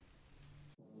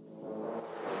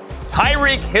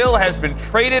Tyreek Hill has been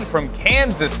traded from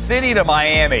Kansas City to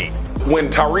Miami. When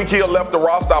Tyreek Hill left the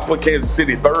roster, I put Kansas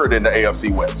City third in the AFC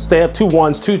West. They have 2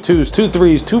 1s, 2 2s, 2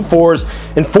 3s, 2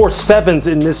 4s, and 4 7s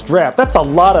in this draft. That's a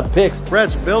lot of picks.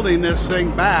 Brett's building this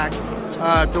thing back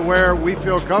to where we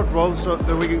feel comfortable so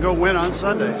that we can go win on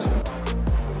Sundays.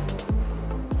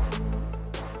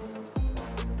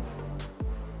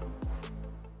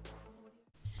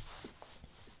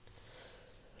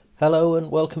 Hello and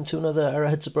welcome to another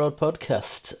Arrowheads Abroad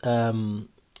podcast.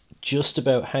 Just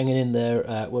about hanging in there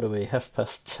at,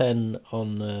 10:30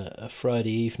 on a Friday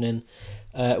evening.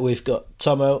 We've got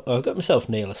Tomo. I've got myself,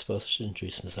 Neil, I suppose. I should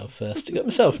introduce myself first. I've got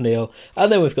myself, Neil.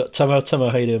 And then we've got Tomo.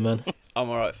 Tomo, how you doing, man? I'm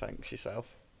alright, thanks. Yourself?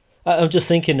 I'm just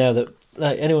thinking now that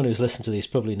anyone who's listened to these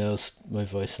probably knows my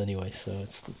voice anyway, so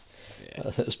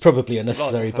it's probably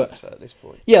unnecessary. But so at this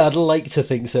point. Yeah, I'd like to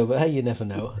think so, but hey, you never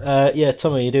know.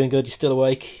 Tomo, you doing good? You still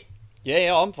awake?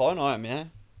 Yeah, I'm fine. I am. Yeah,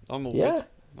 I'm all good.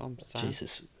 I'm sound.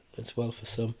 Jesus, it's well for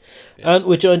some. Yeah. And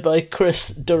we're joined by Chris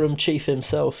Durham Chief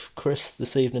himself. Chris,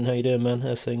 this evening, how you doing, man?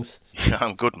 How's things? Yeah,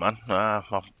 I'm good, man.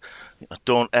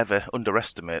 Don't ever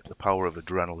underestimate the power of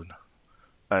adrenaline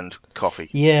and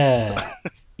coffee. Yeah.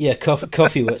 Yeah,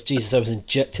 coffee works. Jesus, I was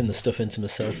injecting the stuff into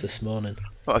myself this morning.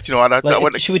 Well, do you know what? I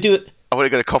went should we do it? I went to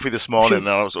get a coffee this morning, and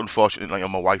I was unfortunately,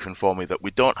 my wife informed me that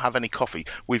we don't have any coffee.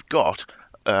 We've got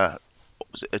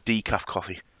a decaf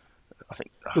coffee. I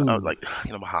think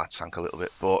my heart sank a little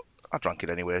bit, but I drank it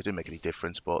anyway. It didn't make any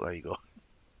difference, but there you go.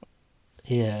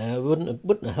 Yeah, it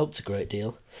wouldn't have helped a great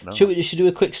deal. No. Should we do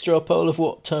a quick straw poll of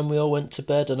what time we all went to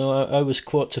bed? I know I was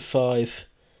 4:45.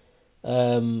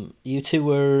 You two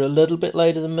were a little bit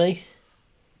later than me.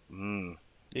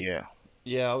 Yeah.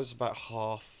 Yeah, I was about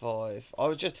 5:30. I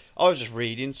was just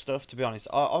reading stuff, to be honest.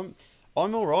 I'm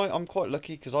all right. I'm quite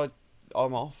lucky because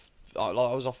I'm off. I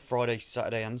was off Friday,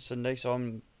 Saturday, and Sunday, so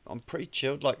I'm pretty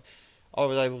chilled. Like, I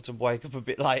was able to wake up a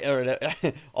bit later,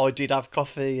 and I did have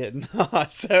coffee, and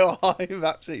so I'm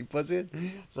absolutely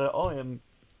buzzing. So I am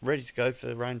ready to go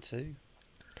for round 2.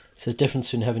 So there's a difference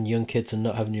between having young kids and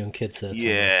not having young kids there.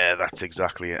 Yeah, that's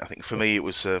exactly it. I think for me it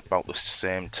was about the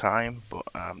same time, but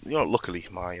luckily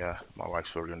my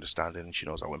wife's very understanding and she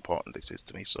knows how important this is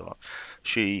to me. So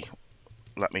she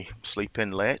let me sleep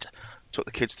in late, took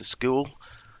the kids to school.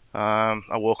 I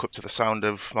woke up to the sound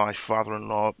of my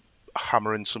father-in-law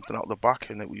hammering something out the back,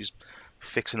 and it was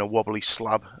fixing a wobbly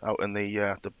slab out in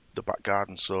the back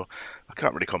garden. So I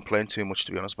can't really complain too much,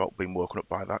 to be honest, about being woken up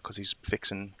by that, because he's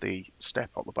fixing the step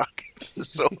out the back.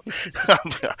 So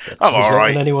I'm all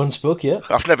right. In anyone's book, yeah.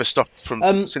 I've never stopped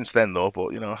from since then, though. But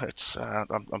it's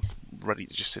I'm ready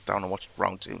to just sit down and watch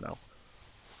round 2 now.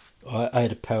 I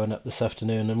had a power nap this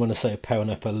afternoon, and when I say a power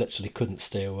nap, I literally couldn't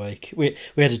stay awake. We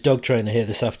had a dog trainer here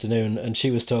this afternoon, and she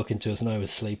was talking to us, and I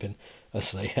was sleeping. I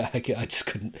was like, I just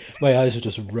couldn't. My eyes were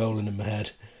just rolling in my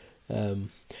head.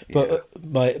 But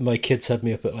my kids had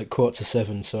me up at like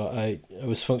 7:15, so I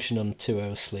was functioning on 2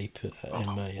 hours sleep in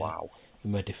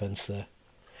my defence there.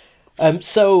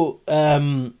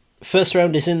 First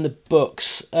round is in the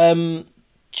books.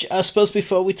 I suppose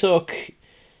before we talk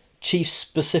Chiefs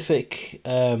specific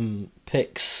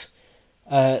picks,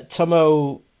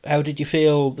 Tomo, how did you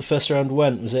feel the first round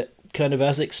went? Was it kind of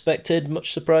as expected?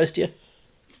 Much surprised you?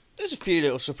 There's a few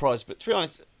little surprises, but to be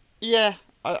honest, yeah,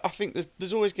 I think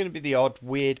there's always going to be the odd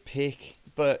weird pick,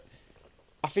 but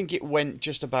I think it went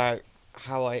just about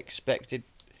how I expected.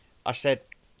 I said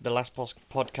the last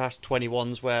podcast,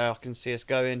 21's where I can see us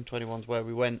going, 21's where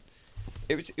we went.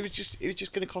 It was just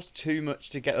going to cost too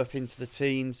much to get up into the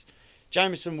teens.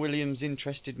 Jameson Williams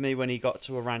interested me when he got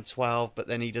to around 12, but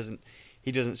then he doesn't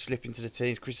slip into the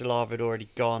teens. Chris Olave had already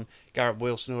gone, Garrett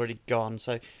Wilson already gone.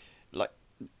 So, like,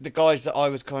 the guys that I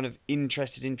was kind of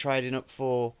interested in trading up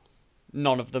for,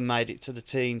 none of them made it to the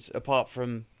teens, apart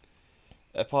from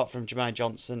Jermaine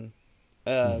Johnson.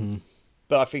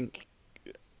 But I think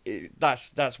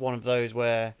that's one of those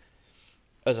where,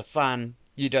 as a fan,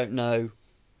 you don't know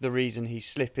the reason he's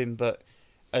slipping, but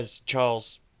as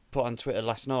Charles put on Twitter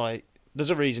last night, there's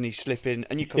a reason he's slipping,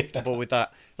 and you're comfortable with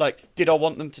that. Like, did I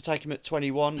want them to take him at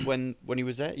 21 when he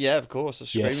was there? Yeah, of course. I was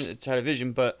screaming at the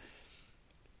television, but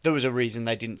there was a reason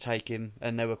they didn't take him,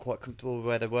 and they were quite comfortable with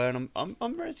where they were, and I'm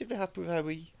relatively happy with how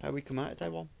we come out at day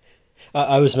 1.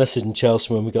 I was messaging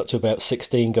Chelsea when we got to about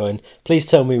 16 going, please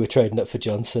tell me we're trading up for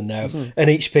Johnson now. And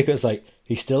each pick was like,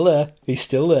 he's still there, he's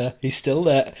still there, he's still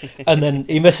there. And then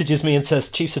he messages me and says,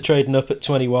 Chiefs are trading up at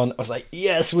 21. I was like,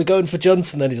 yes, we're going for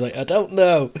Johnson. Then he's like, I don't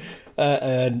know.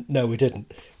 And no, we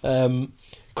didn't.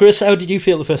 Chris, how did you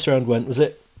feel the first round went? Was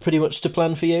it pretty much to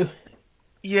plan for you?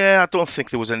 Yeah, I don't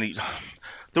think there was any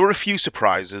There were a few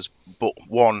surprises, but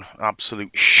one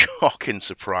absolute shocking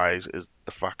surprise is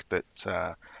the fact that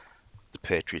the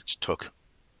Patriots took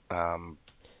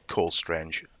Cole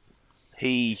Strange.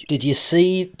 Did you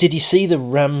see the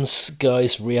Rams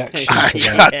guy's reaction to I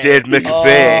that? did,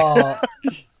 McVay. Oh,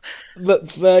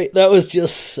 McVay, that was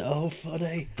just so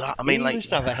funny. He must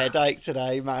have a headache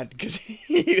today, man, because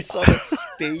he was on a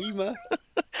steamer.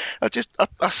 I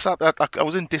sat there, I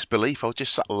was in disbelief. I was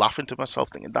just sat laughing to myself,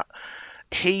 thinking that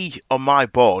he on my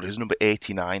board is number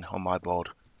 89 on my board,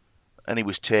 and he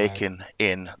was taken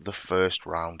in the first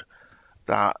round.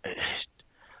 That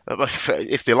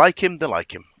if they like him, they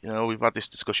like him. You know, we've had this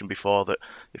discussion before that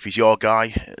if he's your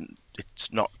guy,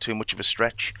 it's not too much of a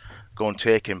stretch. Go and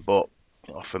take him, but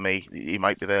for me, he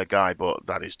might be their guy, but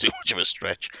that is too much of a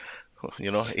stretch.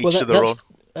 You know, each to their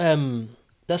own.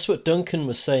 That's what Duncan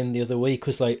was saying the other week.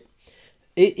 Was like,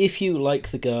 if you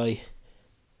like the guy,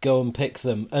 go and pick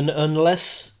them, and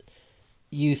unless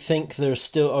you think they're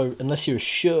still, or unless you're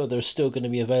sure they're still going to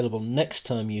be available next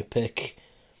time you pick,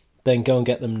 then go and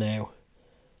get them now.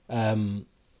 And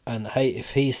hey,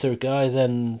 if he's their guy,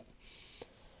 then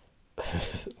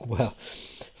well,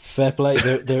 fair play.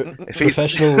 They're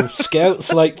professional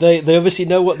scouts. Like they obviously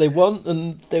know what they want,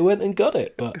 and they went and got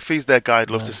it. But if he's their guy,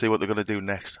 I'd love to see what they're going to do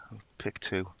next. Pick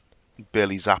 2,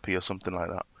 Bailey Zappi or something like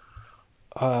that.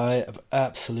 I have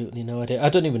absolutely no idea. I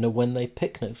don't even know when they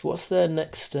pick next. What's their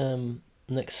next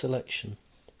selection?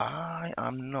 I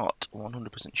am not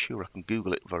 100% sure. I can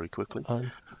Google it very quickly.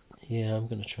 I'm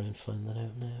going to try and find that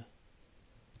out now.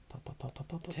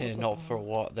 Yeah, not for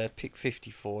what? They're pick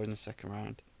 54 in the second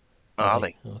round. Are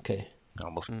they? Okay.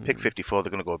 Almost. Pick 54, they're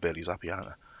going to go Bailey Zappi, aren't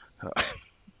they?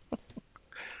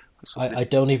 I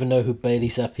don't even know who Bailey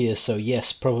Zappi is, so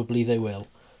yes, probably they will.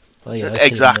 Oh, yeah,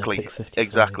 Exactly.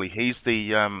 He's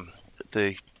the I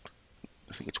think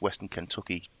it's Western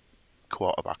Kentucky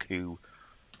quarterback who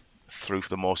threw for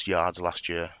the most yards last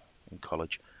year in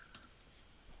college.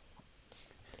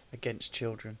 Against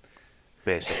children.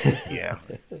 Basically, yeah.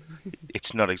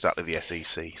 It's not exactly the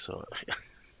SEC, so.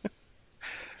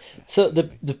 So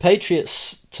the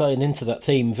Patriots, tying into that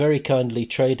theme, very kindly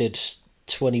traded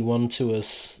 21 to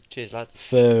us. Cheers, lads.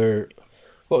 For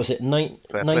what was it,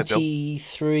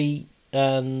 93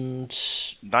 and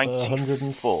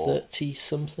 130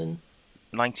 something.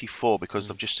 94 because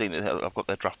I've just seen it. I've got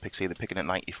their draft picks here. They're picking at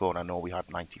 94, and I know we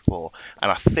had 94, and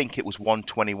I think it was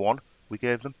 121 we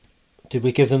gave them. Did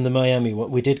we give them the Miami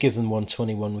one? We did give them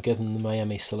 121. We gave them the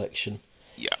Miami selection.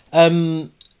 Yeah.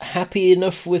 Happy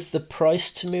enough with the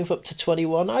price to move up to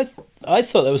 21. I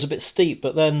thought that was a bit steep,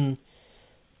 but then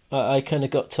I kind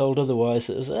of got told otherwise.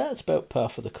 It was it's about par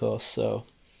for the course. So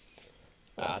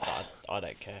I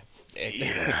don't care.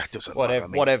 Yeah, it doesn't whatever, matter. I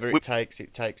mean, whatever it takes,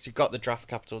 it takes. You've got the draft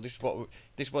capital. This is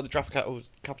what the draft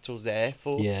capital's there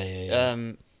for.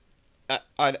 Yeah.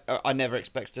 I never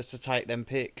expected us to take them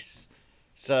picks,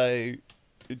 so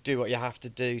do what you have to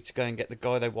do to go and get the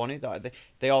guy they wanted.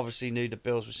 They obviously knew the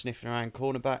Bills were sniffing around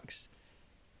cornerbacks.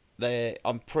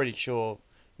 I'm pretty sure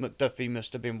McDuffie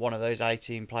must have been one of those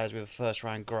 18 players with a first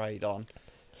round grade on.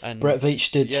 And Brett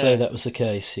Veach did say that was the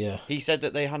case. Yeah, he said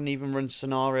that they hadn't even run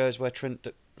scenarios where Trent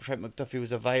McDuffie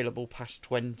was available past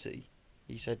 20.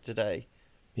 He said today.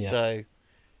 Yeah. So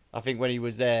I think when he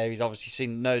was there, he's obviously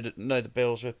seen know the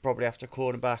Bills were probably after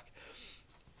cornerback,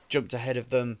 jumped ahead of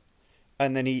them,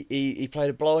 and then he played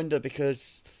a blinder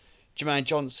because Jermaine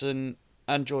Johnson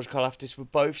and George Karlaftis were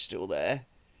both still there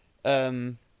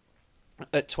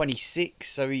at 26.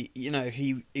 So he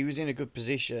was in a good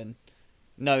position,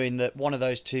 knowing that one of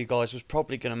those two guys was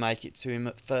probably going to make it to him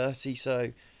at 30.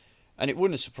 So. And it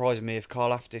wouldn't have surprised me if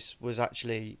Karlaftis was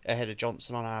actually ahead of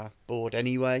Johnson on our board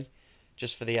anyway,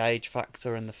 just for the age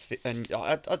factor and the fit. And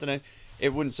I don't know,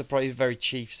 it wouldn't surprise. He's very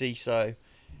Chiefs-y, so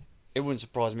it wouldn't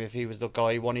surprise me if he was the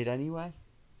guy he wanted anyway.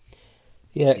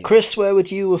 Yeah, Chris, where would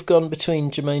you have gone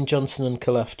between Jermaine Johnson and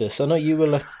Karlaftis? I know you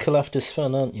were a Karlaftis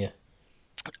fan, aren't you?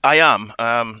 I am.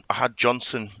 I had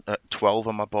Johnson at 12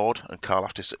 on my board and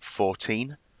Karlaftis at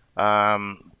 14.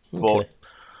 But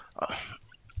I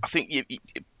think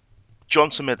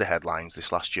Johnson made the headlines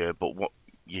this last year, but what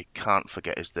you can't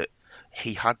forget is that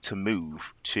he had to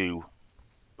move to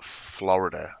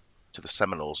Florida, to the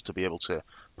Seminoles, to be able to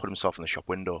put himself in the shop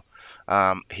window.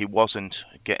 He wasn't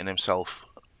getting himself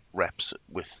reps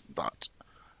with that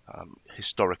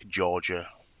historic Georgia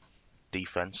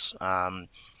defense.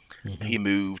 He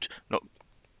moved.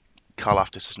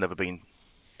 Karlaftis has never been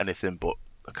anything but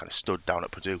a kind of stud down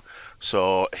at Purdue.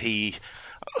 So it's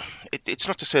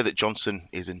not to say that Johnson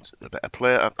isn't a better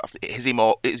player. Is he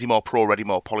more pro ready,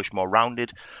 more polished, more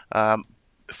rounded?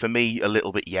 For me, a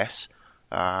little bit yes.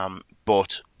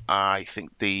 But I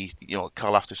think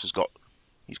Karlaftis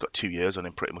he's got 2 years on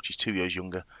him pretty much. He's 2 years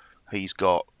younger. He's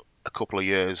got a couple of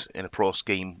years in a pro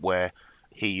scheme where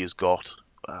he has got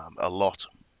a lot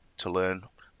to learn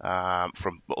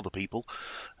from other people.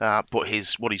 But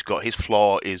his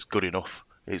flaw is good enough.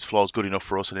 His flaw is good enough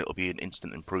for us, and it'll be an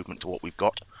instant improvement to what we've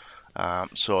got.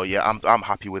 So yeah, I'm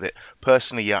happy with it.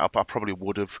 Personally, yeah, I probably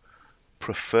would have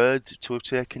preferred to have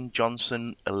taken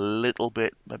Johnson a little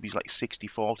bit, maybe he's like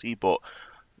 60-40, but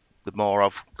the more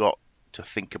I've got to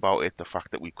think about it, the fact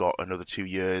that we've got another 2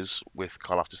 years with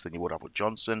Karlaftis than you would have with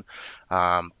Johnson,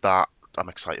 that I'm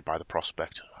excited by the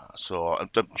prospect. So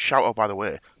shout out, by the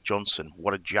way, Johnson,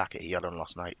 what a jacket he had on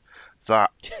last night.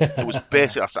 That it was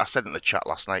basically, I said in the chat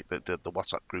last night, that the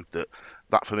WhatsApp group,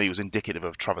 that for me was indicative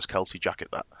of Travis Kelce jacket.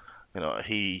 That,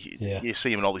 you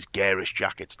see him in all these garish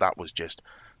jackets. That was just,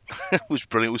 it was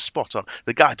brilliant. It was spot on.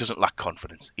 The guy doesn't lack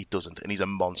confidence. He doesn't, and he's a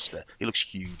monster. He looks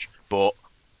huge, but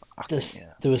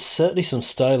there was certainly some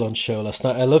style on show last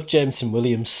night. I love Jameson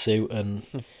Williams' suit, and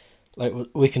like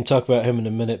we can talk about him in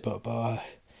a minute, but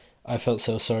I felt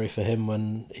so sorry for him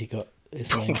when he got his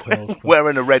name called.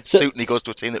 Wearing a red suit and he goes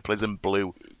to a team that plays in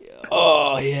blue.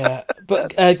 Oh, yeah.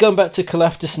 But going back to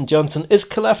Karlaftis and Johnson, is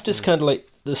Karlaftis kind of like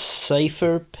the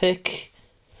safer pick?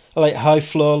 Like high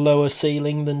floor, lower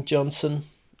ceiling than Johnson?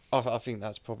 I think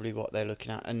that's probably what they're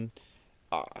looking at. And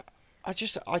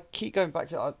I keep going back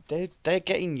to they're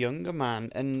getting younger, man.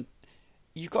 And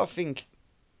you've got to think,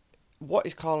 what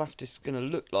is Karlaftis going to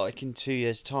look like in 2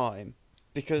 years' time?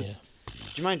 Because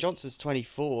Jermaine Johnson's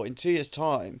 24. In 2 years'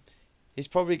 time, he's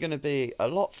probably going to be a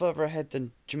lot further ahead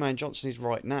than Jermaine Johnson is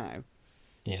right now.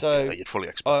 Yeah. So you'd fully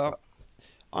expect that.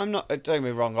 I'm not. Don't get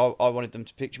me wrong. I wanted them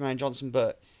to pick Jermaine Johnson,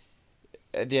 but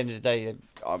at the end of the day,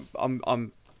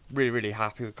 I'm really, really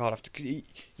happy with Karlaftis.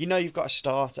 You've got a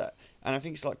starter, and I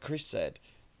think it's like Chris said.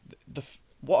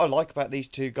 What I like about these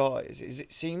two guys is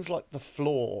it seems like the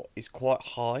floor is quite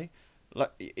high.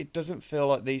 Like, it doesn't feel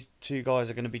like these two guys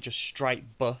are going to be just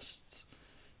straight busts.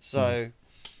 So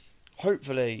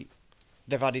hopefully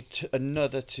they've added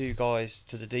another two guys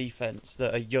to the defense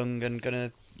that are young and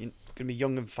going to be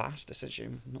young and fast, essentially.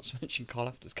 Not so much in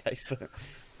Karlaftis' case, but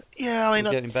yeah, I mean,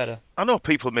 getting better. I know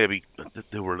people maybe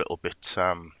they were a little bit.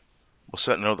 Well,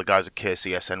 certainly know the guys at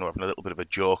KCSN were having a little bit of a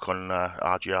joke on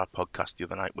RGR podcast the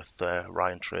other night with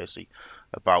Ryan Tracy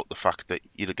about the fact that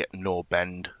you'd get no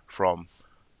bend from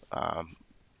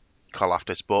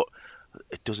Karlaftis, but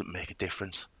it doesn't make a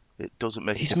difference. It doesn't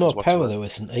make. He's more power though,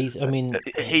 isn't he? I mean,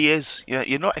 he is. Yeah,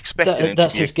 you're not expecting.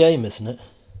 That's his game, isn't it?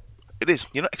 It is.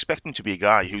 You're not expecting to be a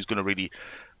guy who's going to really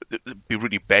be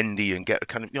really bendy and get a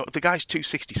kind of. The guy's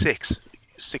 266,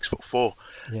 6'4".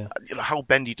 Yeah. How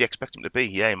bendy do you expect him to be?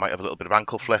 Yeah, he might have a little bit of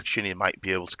ankle flexion. He might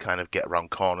be able to kind of get around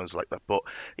corners like that, but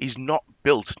he's not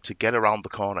built to get around the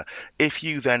corner. If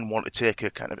you then want to take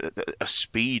a kind of a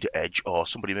speed edge or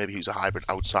somebody maybe who's a hybrid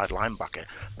outside linebacker,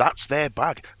 that's their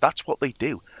bag. That's what they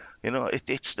do.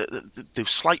 It's the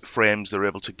slight frames.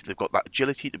 They've got that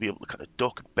agility to be able to kind of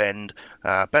duck, bend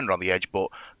around the edge. But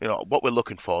what we're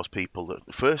looking for is people that,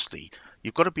 firstly,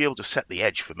 you've got to be able to set the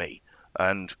edge for me.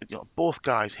 And both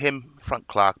guys, him, Frank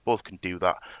Clark, both can do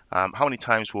that. How many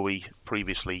times were we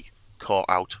previously caught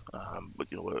out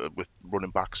with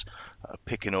running backs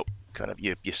picking up kind of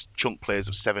your chunk plays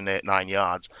of 7, 8, 9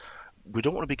 yards? We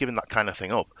don't want to be giving that kind of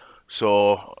thing up.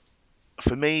 So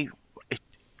for me,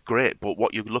 great, but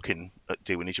what you're looking at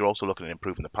doing is you're also looking at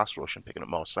improving the pass rush and picking up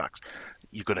more sacks.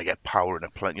 You're going to get power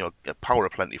and power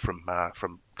aplenty from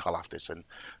Karlaftis, and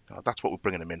that's what we're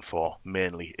bringing him in for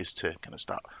mainly, is to kind of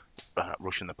start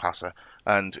rushing the passer.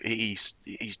 And he's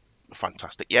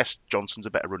fantastic. Yes, Johnson's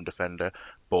a better run defender,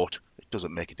 but it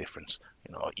doesn't make a difference.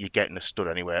 You're getting a stud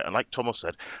anywhere. And like Thomas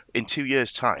said, in 2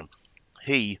 years' time,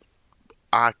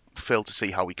 I fail to see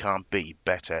how he can't be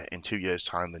better in 2 years'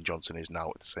 time than Johnson is now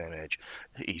at the same age.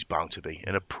 He's bound to be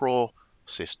in a pro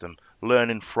system,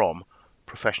 learning from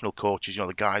professional coaches.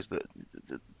 The guys that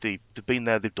they've been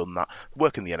there, they've done that.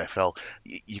 Work in the NFL,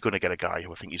 you're going to get a guy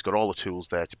who I think he's got all the tools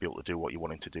there to be able to do what you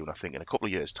want him to do. And I think in a couple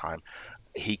of years' time,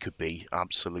 he could be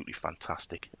absolutely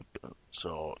fantastic.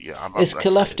 So yeah, is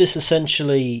Karlaftis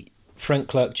essentially Frank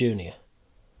Clark Jr.?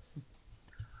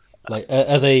 Like,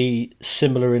 are they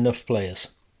similar enough players?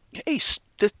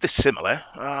 They're similar.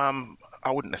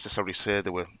 I wouldn't necessarily say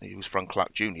he was Frank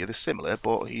Clark Jr. They're similar,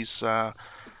 but he's the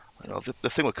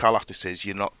thing with Karlaftis is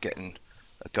you're not getting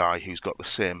a guy who's got the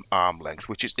same arm length,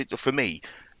 which is for me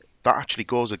that actually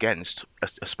goes against a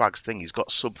Spags thing. He's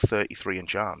got sub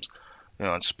 33-inch arms,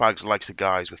 and Spags likes the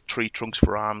guys with tree trunks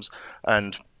for arms,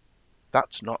 and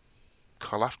that's not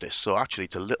Karlaftis. So actually,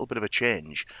 it's a little bit of a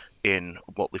change in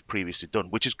what they've previously done,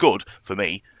 which is good for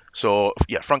me. So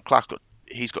yeah, Frank Clark,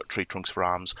 he's got tree trunks for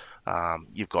arms.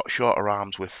 You've got shorter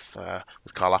arms with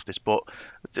Carl Aftis, but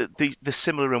they're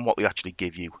similar in what they actually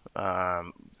give you.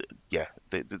 Yeah,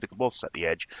 they can both set the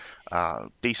edge,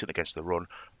 decent against the run,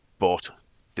 but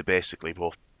they're basically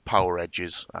both power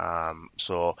edges.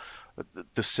 So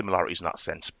there's similarities in that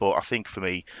sense. But I think for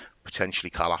me, potentially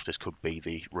Carl Aftis could be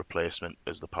the replacement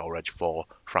as the power edge for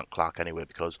Frank Clark anyway,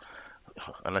 because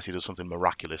unless he does something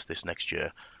miraculous this next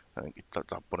year, I think I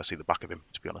want to see the back of him,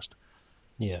 to be honest.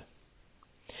 Yeah.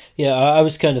 Yeah, I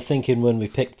was kind of thinking when we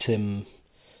picked him,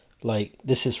 like,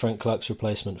 this is Frank Clark's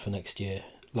replacement for next year,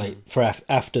 like, for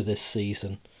after this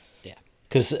season. Yeah.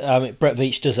 Because, Brett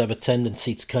Veach does have a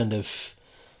tendency to kind of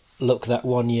look that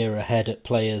 1 year ahead at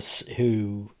players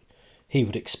who he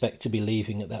would expect to be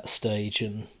leaving at that stage.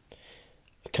 And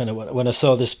kind of when I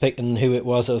saw this pick and who it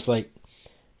was, I was like,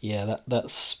 yeah,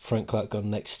 that's Frank Clark gone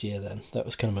next year then. That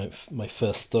was kind of my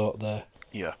first thought there.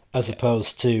 Yeah. As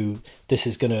opposed to, this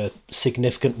is going to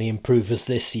significantly improve us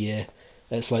this year.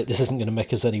 It's like, this isn't going to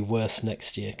make us any worse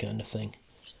next year kind of thing.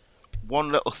 One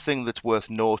little thing that's worth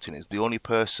noting is the only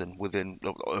person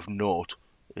of note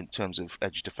in terms of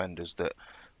edge defenders that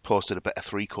posted a better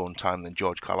three-cone time than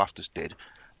George Karlaftis did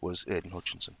was Aidan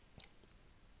Hutchinson.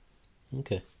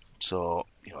 Okay. So,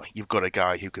 you've got a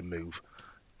guy who can move.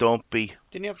 Don't be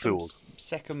Didn't he have fooled. the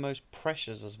second most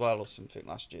pressures as well or something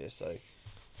last year? So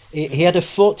He had a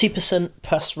 40%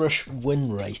 pass rush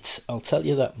win rate, I'll tell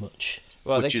you that much.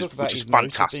 well, Which they is- talk about which is his motor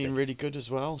fantastic. being really good as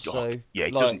well. So yeah,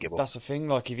 he like, doesn't give up. that's the thing.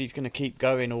 Like, if he's going to keep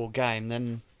going all game,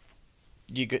 then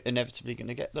you're inevitably going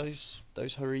to get those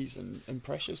hurries and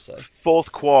pressures. So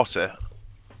Fourth quarter,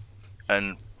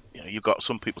 and you've got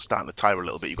some people starting to tire a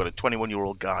little bit. You've got a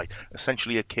 21-year-old guy,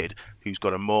 essentially a kid, who's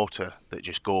got a motor that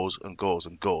just goes and goes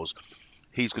and goes.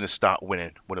 He's going to start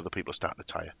winning when other people are starting to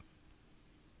tire.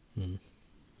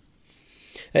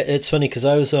 It's funny because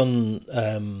I was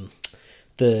on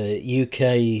the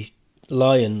UK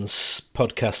Lions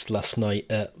podcast last night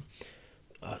at,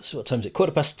 so what time is it?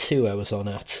 2:15 I was on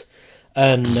at.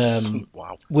 And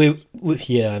Wow. we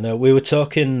were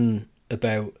talking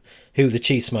about who the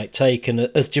Chiefs might take, and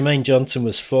as Jermaine Johnson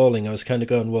was falling, I was kind of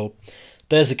going, well,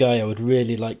 there's a guy I would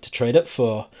really like to trade up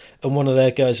for. And one of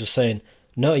their guys was saying,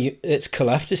 no, it's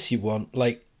Karlaftis you want.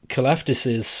 Like, Karlaftis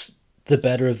is the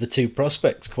better of the two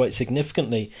prospects quite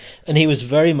significantly. And he was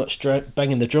very much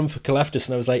banging the drum for Karlaftis,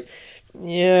 and I was like,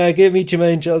 yeah, give me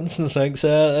Jermaine Johnson, thanks.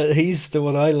 He's the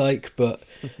one I like, but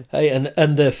hey, and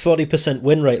the 40%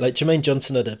 win rate, like Jermaine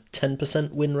Johnson had a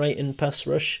 10% win rate in pass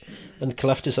rush, and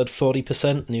Karlaftis had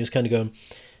 40%, and he was kind of going,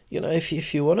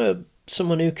 if you want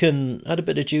someone who can add a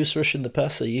bit of juice rush in the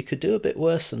passer, you could do a bit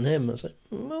worse than him. I was like,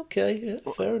 okay,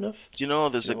 yeah, fair enough. There's you know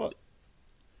what?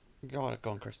 Go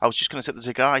on, Chris. I was just going to say there's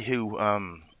a guy who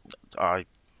I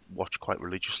watch quite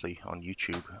religiously on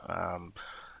YouTube,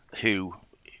 who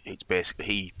it's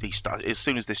basically he started as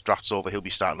soon as this draft's over, he'll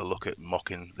be starting to look at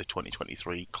mocking the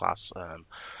 2023 class,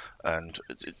 and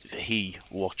he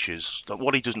watches.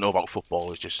 What he doesn't know about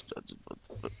football is just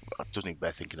doesn't even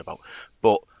bear thinking about.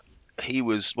 But he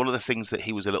was one of the things that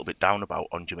he was a little bit down about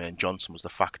on Jermaine Johnson was the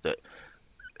fact that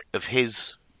of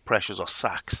his pressures or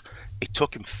sacks, it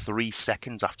took him 3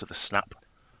 seconds after the snap,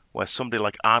 where somebody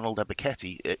like Arnold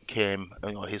Ebiketie, it came,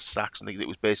 his sacks and things, it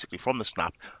was basically from the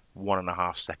snap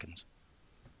 1.5 seconds.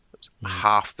 It was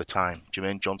half the time.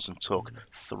 Jermaine Johnson took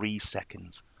 3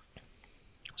 seconds.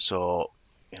 So,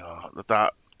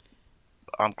 that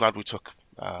I'm glad we took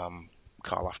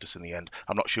Karlaftis in the end.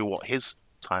 I'm not sure what his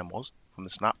time was from the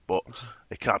snap, but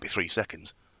it can't be 3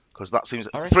 seconds, because that seems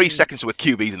 3 seconds to a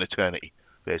QB is an eternity,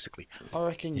 basically. I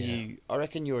reckon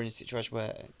you're in a situation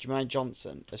where Jermaine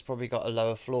Johnson has probably got a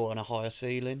lower floor and a higher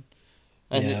ceiling.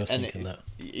 And, Yeah, I was thinking that.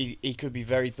 He could be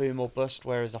very boom or bust,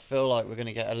 whereas I feel like we're going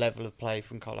to get a level of play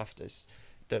from Karlaftis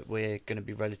that we're going to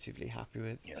be relatively happy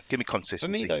with. Yeah, give me consistency.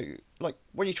 For me, though, like,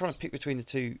 when you're trying to pick between the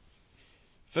two,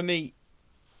 for me,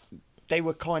 they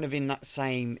were kind of in that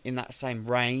same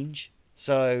range.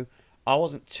 So I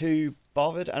wasn't too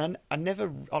bothered, and I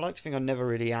like to think I never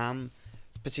really am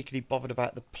particularly bothered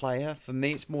about the player. For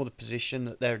me, it's more the position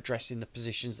that they're addressing, the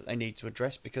positions that they need to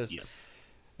address, because,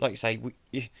 like you say,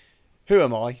 who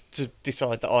am I to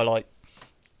decide that I like,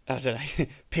 I don't know,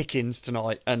 Pickens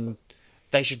tonight, and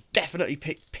they should definitely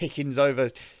pick Pickens over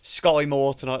Sky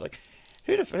Moore tonight? Like,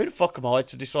 who the fuck am I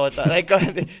to decide that? They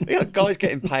got guys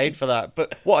getting paid for that.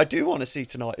 But what I do want to see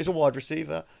tonight is a wide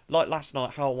receiver. Like last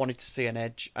night, how I wanted to see an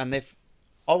edge, and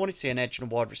I wanted to see an edge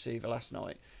and a wide receiver last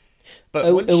night. But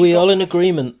Are we all in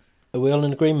agreement? Are we all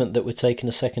in agreement that we're taking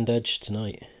a second edge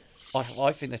tonight?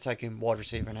 I think they're taking wide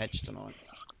receiver and edge tonight.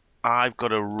 I've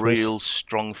got a real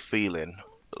strong feeling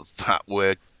that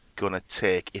we're going to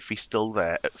take, if he's still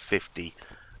there at 50,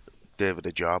 David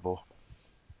Ajabo.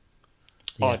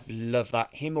 Yeah. I'd love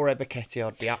that. Him or Ebiketie,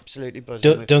 I'd be absolutely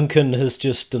buzzing with. Duncan has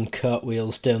just done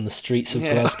cartwheels down the streets of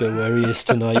Glasgow where he is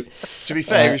tonight. To be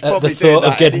fair, he was at probably the thought doing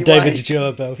that of getting anyway. David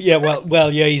Ajabo. Yeah,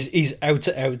 well, yeah, he's out.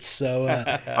 So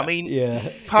I mean, yeah.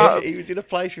 He was in a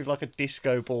place with like a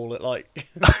disco ball at like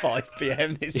 5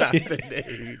 p.m. this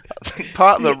afternoon. I think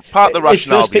part of the His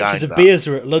rationale first behind pictures of that. beers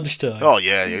were at lunchtime. Oh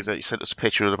yeah, he sent us a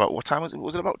picture at about what time was it?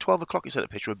 Was it about 12 o'clock? He sent a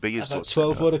picture of beers. About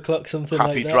 12, 1 o'clock, something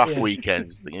Happy like that. draft yeah.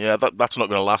 weekend. Yeah, that's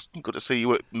not going to last. Good to see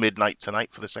you at midnight tonight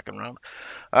for the second round.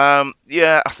 Part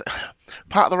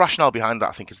of the rationale behind that,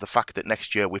 I think, is the fact that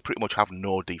next year we pretty much have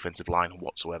no defensive line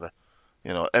whatsoever.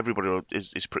 You know, everybody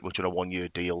is pretty much on a 1-year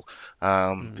deal.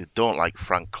 They don't like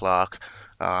Frank Clark.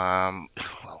 Well,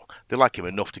 they like him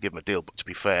enough to give him a deal, but to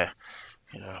be fair,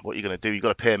 you know, what you're going to do, you've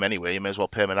got to pay him anyway. You may as well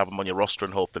pay him and have him on your roster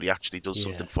and hope that he actually does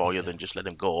something for you than just let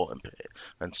him go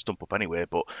and stump up anyway.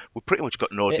 But we've pretty much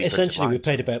got no defensive Essentially, line. we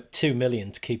paid about $2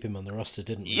 million to keep him on the roster,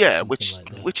 didn't we? Yeah,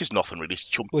 Something which is nothing really.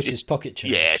 which is pocket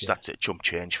change. Yes, that's it. Chump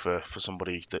change for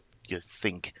somebody that you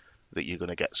think that you're going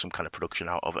to get some kind of production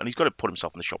out of. And he's got to put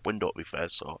himself in the shop window, to be fair.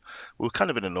 So we were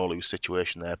kind of in a no-lose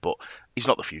situation there, but he's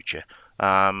not the future.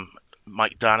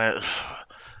 Mike Danner,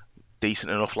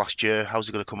 decent enough last year. How's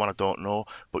he going to come on? I don't know.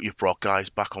 But you've brought guys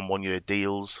back on 1-year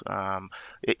deals.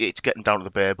 It's getting down to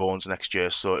the bare bones next year,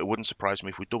 so it wouldn't surprise me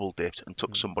if we double dipped and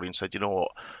took somebody and said, you know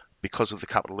what, because of the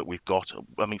capital that we've got,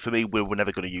 I mean, for me, we were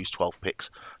never going to use 12 picks.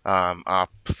 I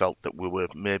felt that we were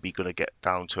maybe going to get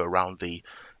down to around the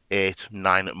 8,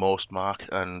 9 at most mark,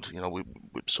 and you know,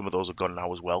 some of those are gone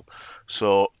now as well.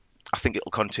 So I think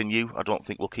it'll continue. I don't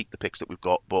think we'll keep the picks that we've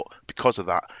got, but because of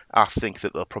that, I think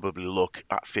that they'll probably look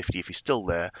at 50 if he's still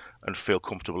there and feel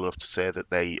comfortable enough to say that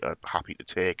they are happy to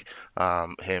take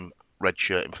him,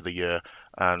 redshirt him for the year,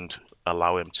 and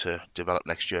allow him to develop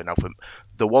next year. Now, for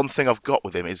the one thing I've got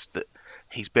with him is that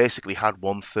he's basically had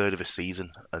 1/3 of a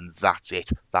season, and that's it.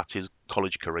 That's his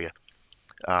college career.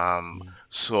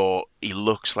 So he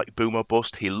looks like boom or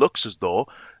bust. He looks as though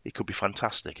he could be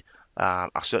fantastic. I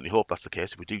certainly hope that's the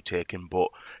case if we do take him, but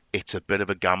it's a bit of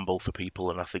a gamble for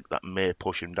people, and I think that may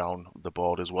push him down the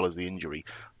board as well as the injury,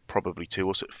 probably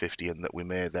to us at 50, and that we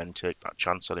may then take that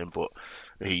chance on him. But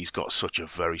he's got such a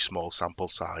very small sample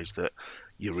size that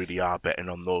you really are betting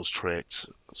on those traits.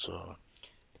 So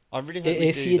I really hope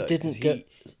If we do, you though, didn't 'cause get-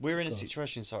 we're in a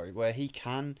situation,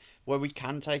 where we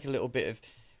can take a little bit of.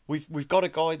 We've got a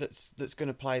guy that's going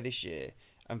to play this year,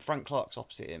 and Frank Clark's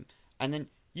opposite him, and then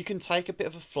you can take a bit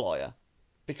of a flyer,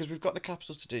 because we've got the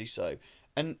capital to do so,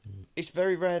 and it's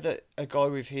very rare that a guy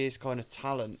with his kind of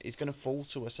talent is going to fall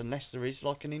to us unless there is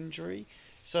like an injury.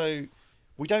 So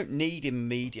we don't need him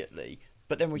immediately,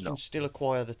 but then we can still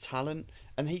acquire the talent,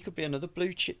 and he could be another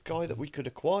blue chip guy that we could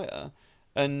acquire,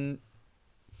 and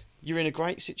you're in a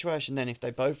great situation then if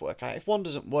they both work out. If one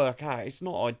doesn't work out, it's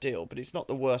not ideal, but it's not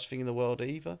the worst thing in the world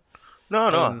either.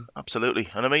 No, absolutely.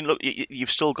 And I mean, look, you've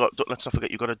still got, let's not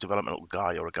forget, you've got a developmental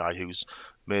guy or a guy who's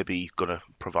maybe going to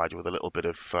provide you with a little bit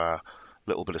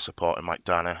of support in Mike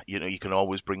Danner. You know, you can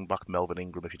always bring back Melvin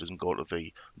Ingram if he doesn't go to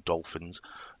the Dolphins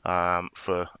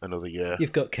for another year.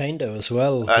 You've got Kendo as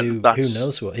well, And who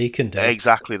knows what he can do.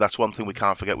 Exactly, that's one thing we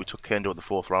can't forget. We took Kendo in the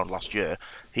 4th round last year.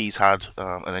 He's had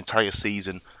an entire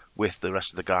season with the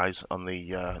rest of the guys on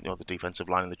the the defensive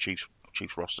line and the Chiefs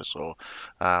roster. So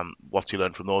what's he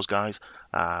learned from those guys?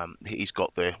 He's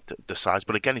got the size,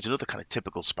 but again, he's another kind of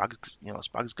typical Spags.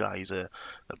 Spags guy. He's a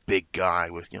big guy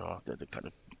with the kind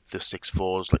of the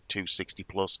 6'4s, like 260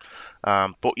 plus.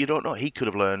 But you don't know. He could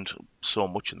have learned so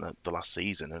much in the last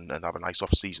season and have a nice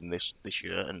off season this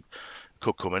year, and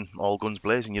could come in all guns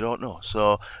blazing. You don't know.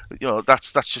 So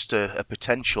that's just a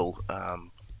potential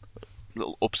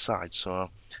little upside. So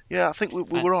yeah, I think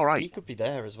we were all right. He could be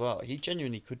there as well. He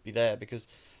genuinely could be there, because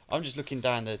I'm just looking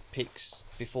down the picks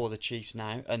before the Chiefs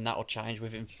now, and that'll change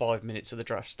within 5 minutes of the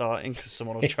draft starting because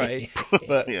someone will trade.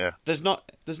 But Yeah. there's not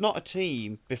a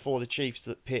team before the Chiefs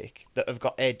that pick that have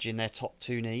got edge in their top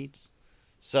 2 needs.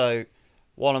 So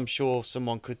while I'm sure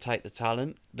someone could take the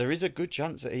talent, there is a good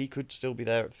chance that he could still be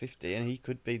there at 50, and he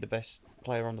could be the best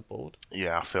player on the board.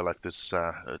 Yeah, I feel like there's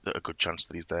a good chance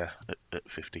that he's there at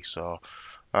 50. So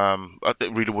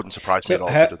it really wouldn't surprise me at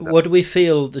all. What do we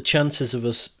feel the chances of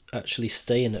us actually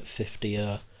staying at 50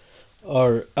 are?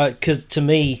 Or because to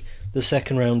me, the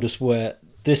second round is where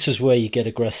you get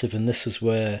aggressive, and this is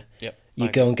where you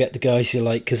go and get the guys you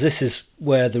like, because this is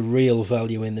where the real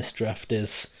value in this draft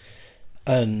is.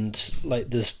 And like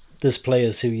there's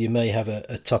players who you may have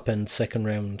a top end second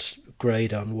round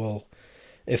grade on. Well,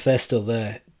 if they're still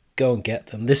there, go and get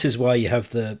them. This is why you have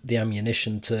the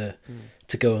ammunition to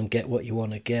to go and get what you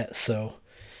want to get. So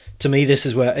to me, this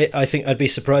is where I think I'd be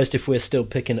surprised if we're still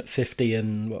picking at 50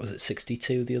 and what was it,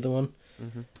 62, the other one.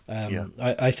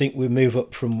 I think we move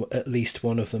up from at least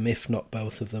one of them, if not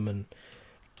both of them, and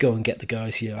go and get the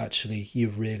guys you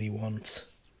really want.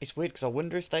 It's weird because I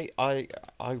wonder if I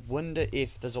wonder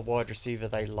if there's a wide receiver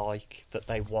they like that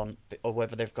they want, or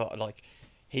whether they've got like,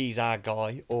 he's our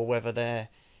guy, or whether they're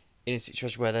in a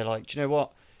situation where they're like, do you know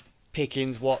what,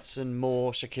 Pickens, Watson,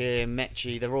 Moore, Shakir,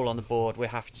 Mechie, they're all on the board. We're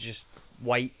happy to just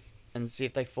wait and see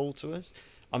if they fall to us.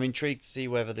 I'm intrigued to see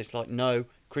whether this like, no,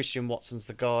 Christian Watson's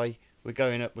the guy. We're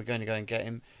going up. We're going to go and get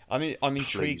him. I mean, I'm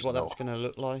intrigued what that's going to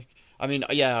look like. I mean,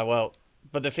 yeah, well,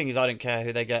 but the thing is, I don't care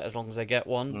who they get as long as they get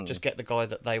one. Just get the guy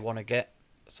that they want to get.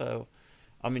 So,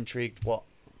 I'm intrigued what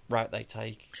route they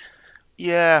take.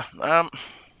 Yeah,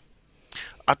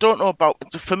 I don't know about.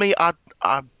 For me, I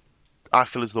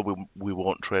feel as though we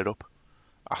won't trade up.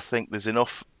 I think there's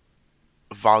enough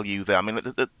value there. I mean,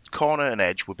 the corner and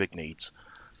edge were big needs.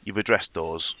 You've addressed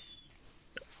those.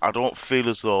 I don't feel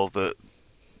as though that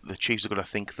the Chiefs are going to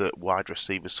think that wide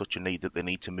receiver is such a need that they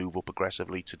need to move up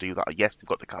aggressively to do that. Yes, they've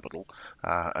got the capital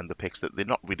and the picks that they're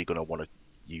not really going to want to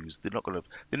use. They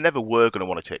never were going to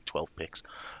want to take 12 picks.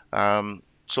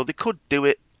 So they could do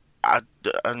it,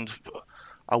 and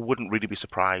I wouldn't really be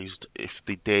surprised if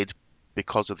they did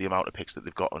because of the amount of picks that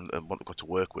they've got and what they've got to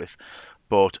work with.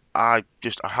 But I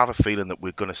have a feeling that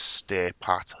we're going to stay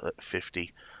pat at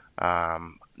 50.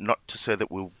 Not to say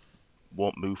that we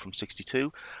won't move from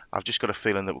 62. I've just got a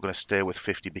feeling that we're going to stay with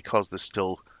 50 because there's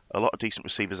still a lot of decent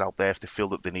receivers out there if they feel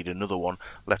that they need another one.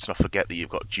 Let's not forget that you've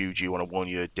got Juju on a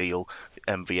 1-year deal,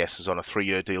 MVS is on a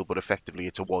 3-year deal, but effectively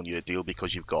it's a 1-year deal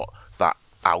because you've got that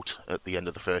out at the end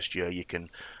of the first year. You can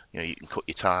cut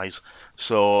your ties.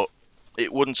 So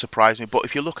it wouldn't surprise me. But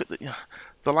if you look at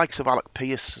the likes of Alec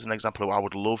Pierce as an example, who I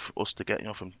would love us to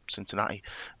get from Cincinnati,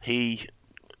 he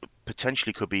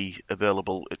potentially could be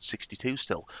available at 62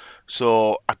 still.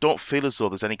 So I don't feel as though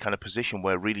there's any kind of position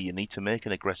where really you need to make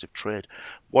an aggressive trade.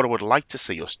 What I would like to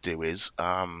see us do is,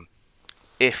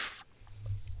 if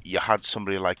you had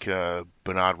somebody like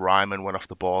Bernard Ryman went off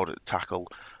the board at tackle,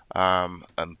 and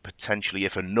potentially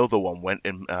if another one went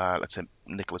in, let's say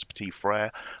Nicholas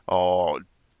Petit-Frere or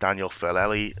Daniel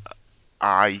Felelli,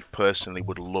 I personally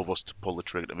would love us to pull the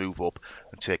trigger to move up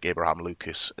and take Abraham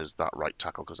Lucas as that right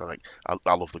tackle because I think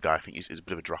I love the guy. I think he's a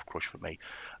bit of a draft crush for me.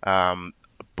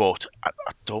 But I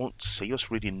don't see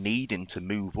us really needing to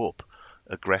move up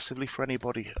aggressively for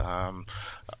anybody.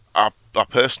 I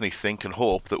personally think and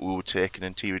hope that we would take an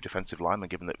interior defensive lineman,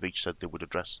 given that Veach said they would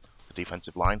address the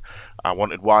defensive line. I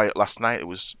wanted Wyatt last night.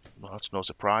 It's no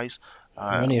surprise.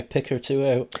 Only a pick or two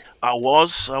out. I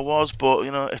was, but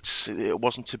it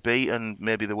wasn't to be, and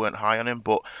maybe they weren't high on him.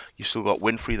 But you've still got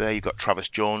Winfrey there, you've got Travis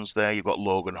Jones there, you've got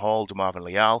Logan Hall, DeMarvin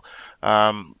Leal.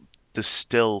 There's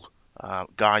still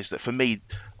guys that, for me,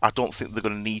 I don't think they're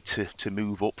going to need to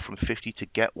move up from 50 to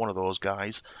get one of those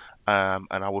guys, and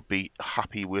I would be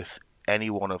happy with any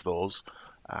one of those.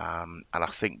 And I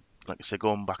think, like I said,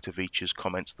 going back to Veach's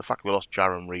comments, the fact we lost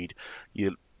Jaron Reed,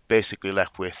 you're basically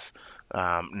left with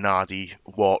Nardi,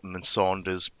 Wharton and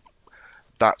Saunders.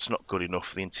 That's not good enough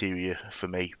for the interior for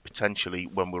me, potentially,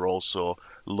 when we're also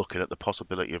looking at the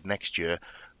possibility of next year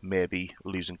maybe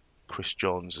losing Chris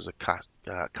Jones as a cap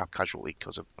casualty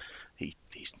because of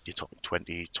you're talking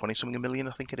 20 something million,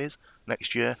 I think it is,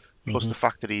 next year, plus the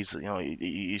fact that he's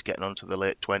getting onto the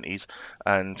late 20s,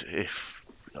 and if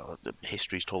the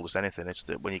history's told us anything, it's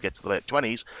that when you get to the late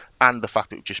 20s, and the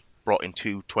fact that we've just brought in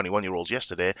 2 21-year-olds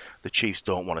yesterday, the Chiefs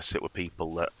don't want to sit with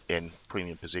people that in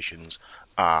premium positions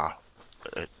are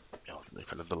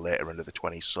kind of the later end of the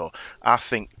 20s. So I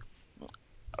feel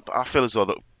as though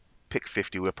that pick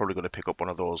 50, we're probably going to pick up one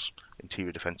of those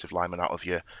interior defensive linemen out of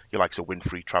your likes of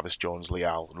Winfrey, Travis Jones,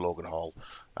 Leal, and Logan Hall.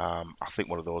 I think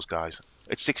one of those guys.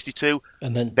 It's 62.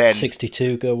 And then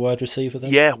 62 go wide receiver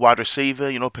then? Yeah, wide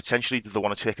receiver. Potentially, do they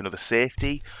want to take another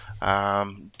safety?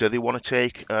 Do they want to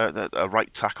take a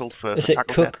right tackle for? Is it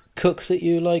Cook that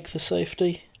you like, the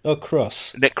safety? Or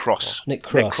Cross? Nick Cross. Nick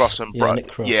Cross. Nick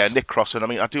Cross. Yeah, Nick Cross. And I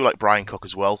mean, I do like Brian Cook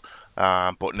as well.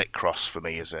 But Nick Cross for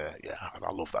me is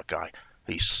I love that guy.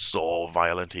 He's so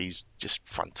violent. He's just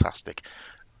fantastic.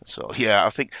 So yeah, I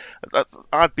think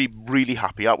I'd be really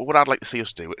happy. What I'd like to see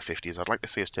us do at 50 is I'd like to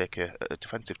see us take a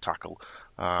defensive tackle,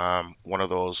 one of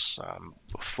those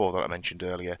 4 that I mentioned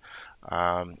earlier,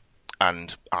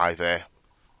 and either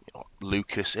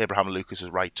Abraham Lucas as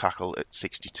right tackle at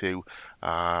 62,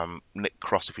 Nick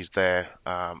Cross if he's there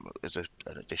as an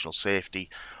additional safety,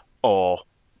 or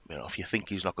if you think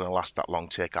he's not going to last that long,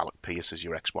 take Alec Pierce as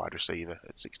your ex-wide receiver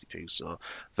at 62. So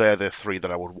they're the three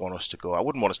that I would want us to go. I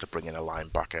wouldn't want us to bring in a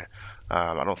linebacker.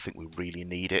 I don't think we really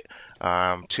need it.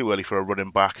 Too early for a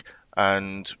running back,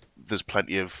 and there's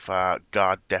plenty of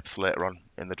guard depth later on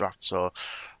in the draft. So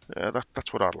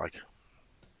that's what I'd like.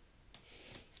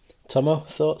 Tomo,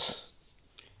 thoughts?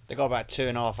 They got about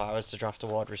 2.5 hours to draft a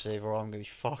wide receiver. I'm going to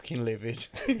be fucking livid.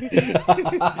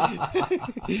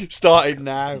 Started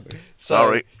now. So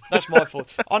Sorry. That's my fault.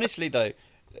 Honestly, though,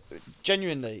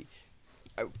 genuinely,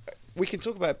 we can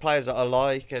talk about players that I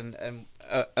like and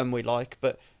we like,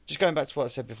 but just going back to what I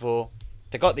said before,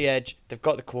 they got the edge, they've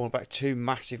got the cornerback, 2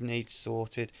 massive needs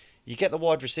sorted. You get the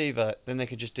wide receiver, then they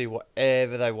can just do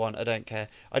whatever they want. I don't care.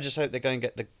 I just hope they go and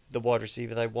get the wide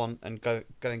receiver they want and go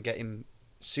and get him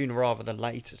sooner rather than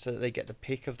later, so that they get the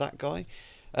pick of that guy.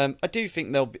 I do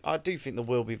think there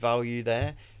will be value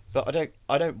there, but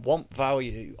I don't want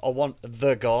value. I want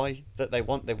the guy that they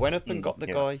want. They went up and got the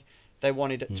guy they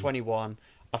wanted at 21.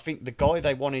 I think the guy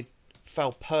they wanted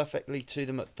fell perfectly to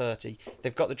them at 30.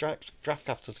 They've got the draft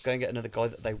capital to go and get another guy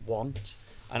that they want,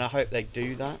 and I hope they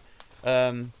do that.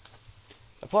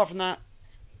 Apart from that,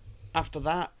 after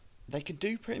that, they can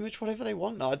do pretty much whatever they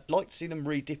want. I'd like to see them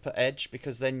re-dip at edge,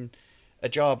 because then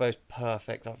Ajabo's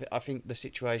perfect. I think the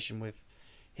situation with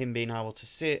him being able to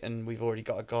sit, and we've already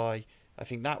got a guy, I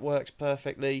think that works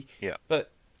perfectly. Yeah. But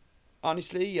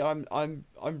honestly, I'm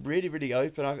really, really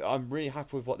open. I'm really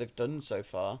happy with what they've done so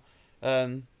far.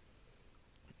 I'd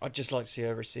just like to see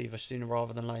a receiver sooner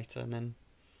rather than later. And then,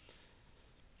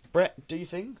 Brett, do you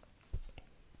think?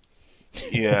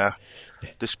 Yeah.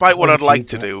 Despite what I'd like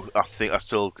to do, I think I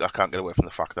can't get away from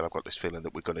the fact that I've got this feeling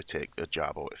that we're going to take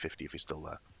Ajabo at 50 if he's still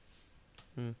there.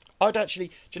 I'd actually,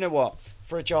 do you know what?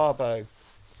 For Ajabo,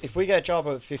 if we get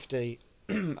Ajabo at 50,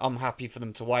 I'm happy for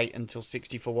them to wait until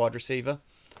 60 for wide receiver.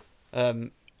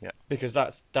 Because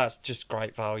that's just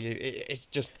great value. It's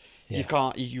just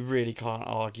you really can't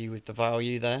argue with the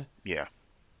value there. Yeah.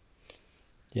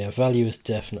 Yeah, value is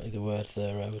definitely the word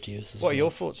there I would use. What are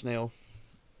your thoughts, Neil?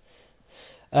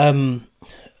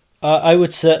 I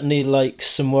would certainly like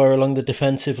somewhere along the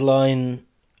defensive line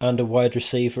and a wide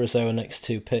receiver as our next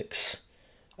 2 picks.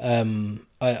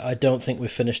 I don't think we've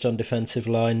finished on defensive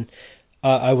line.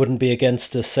 I wouldn't be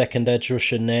against a second edge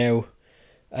rusher now.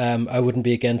 I wouldn't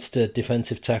be against a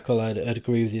defensive tackle. I'd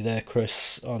agree with you there,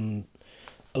 Chris, on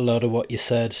a lot of what you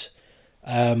said.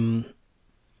 And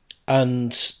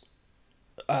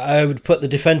I would put the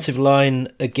defensive line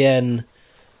again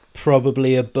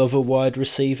probably above a wide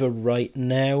receiver right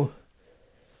now.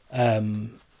 But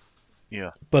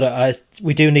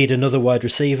we do need another wide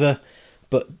receiver.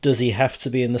 But does he have to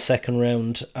be in the second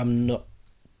round? I'm not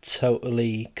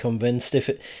totally convinced. If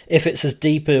it's as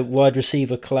deep a wide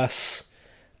receiver class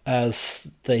as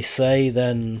they say,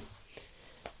 then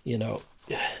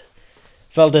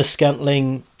Valdez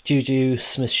Scantling, Juju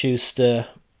Smith-Schuster,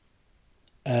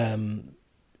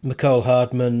 McCall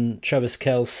Hardman, Travis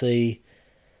Kelce.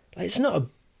 It's not a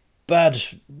bad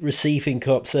receiving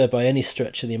corps there by any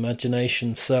stretch of the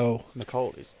imagination. So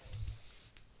McCall is.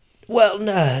 Well,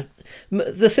 no.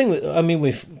 The thing,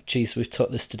 we've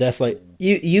taught this to death. Like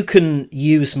you can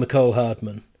use McCall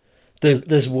Hardman.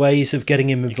 There's ways of getting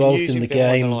him involved in the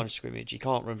game. On the line of scrimmage, you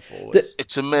can't run forward.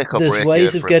 It's a make or break. There's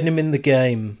ways of for getting him in the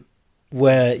game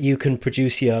where you can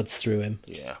produce yards through him.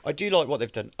 Yeah, I do like what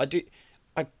they've done. I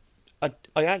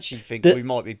actually think we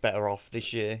might be better off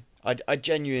this year. I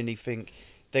genuinely think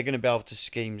they're going to be able to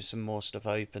scheme some more stuff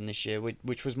open this year,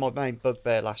 which was my main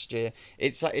bugbear last year.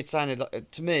 It sounded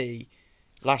like, to me,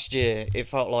 last year, it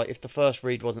felt like if the first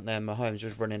read wasn't there, Mahomes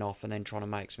was running off and then trying to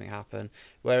make something happen.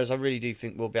 Whereas I really do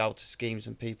think we'll be able to scheme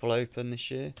some people open this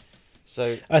year.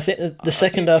 So I think the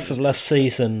second half of last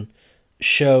season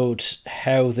showed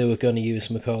how they were going to use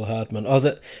McCall Hardman, or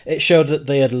that it showed that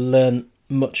they had learned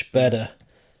much better.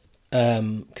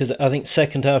 Because I think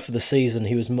second half of the season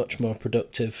he was much more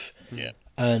productive. Yeah.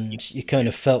 And you kind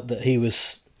of felt that he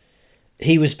was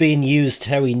being used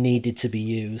how he needed to be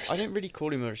used. I don't really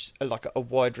call him a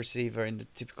wide receiver in the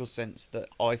typical sense that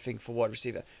I think for wide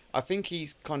receiver. I think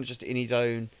he's kind of just in his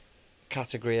own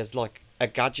category as like a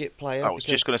gadget player. I was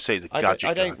just going to say he's a gadget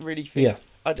I don't really think...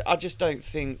 Yeah. I just don't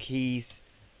think he's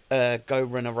a go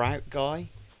run a route guy.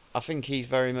 I think he's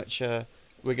very much we're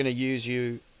going to use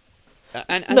you...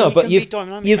 And no, he but can be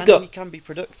dynamic, he can be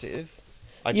productive.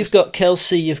 You've got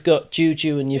Kelce, you've got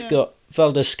Juju, and you've got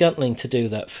Valdez Scantling to do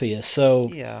that for you. So,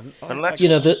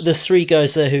 there's 3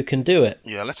 guys there who can do it.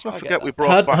 Yeah, let's not forget we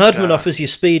brought back... Hardman offers you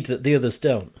speed that the others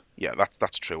don't. Yeah,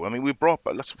 that's true. I mean,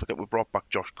 let's not forget we brought back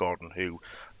Josh Gordon, who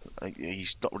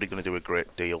he's not really going to do a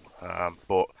great deal,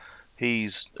 but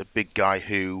he's a big guy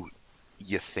who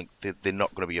you think they're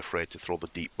not going to be afraid to throw the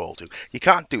deep ball to. You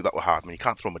can't do that with Hardman. You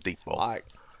can't throw him a deep ball.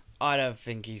 I don't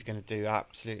think he's going to do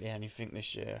absolutely anything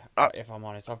this year. If I'm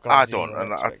honest, I've I got don't, zero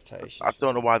and expectations. I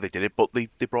don't know why they did it, but they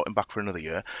brought him back for another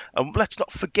year. And let's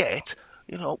not forget,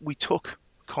 we took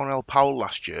Cornell Powell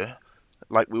last year,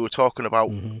 like we were talking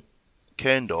about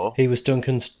Kendo. He was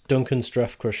Duncan's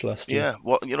draft crush last year.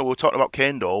 Yeah, we were talking about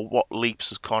Kendo. What leaps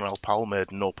has Cornell Powell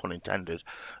made, no pun intended,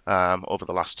 over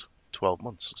the last 12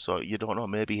 months? So you don't know.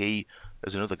 Maybe he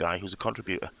is another guy who's a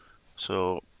contributor.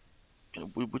 So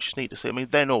we just need to see. I mean,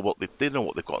 they know what they've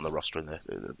got on the roster in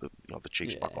the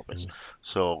Chiefs back office.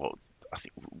 So I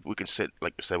think we can sit,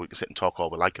 like we said, we can sit and talk all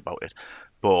we like about it,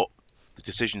 but the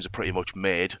decisions are pretty much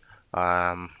made,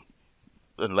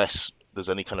 unless there's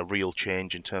any kind of real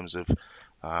change in terms of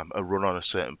a run on a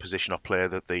certain position or player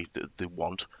that they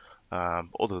want.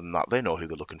 Other than that, they know who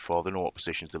they're looking for. They know what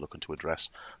positions they're looking to address.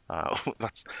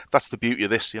 That's the beauty of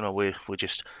this. We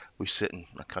sit and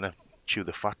kind of chew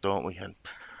the fat, don't we? And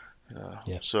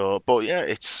so, but yeah,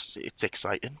 it's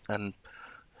exciting, and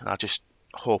I just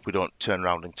hope we don't turn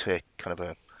around and take kind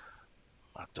of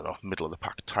middle of the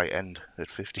pack tight end at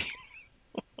 50.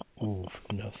 Ooh,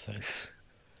 no thanks.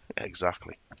 Yeah,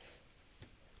 exactly.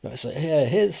 No, it's like, yeah,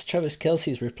 here's Travis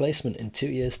Kelce's replacement in 2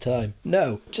 years' time.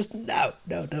 No,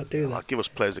 don't do that. Give us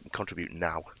players that can contribute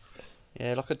now.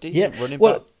 Yeah, like a decent running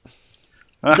well,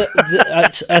 back.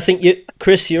 I think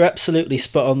Chris, you're absolutely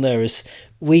spot on there. Is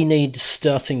we need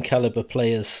starting caliber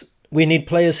players. We need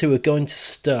players who are going to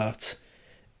start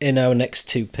in our next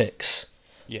 2 picks.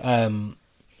 Yeah.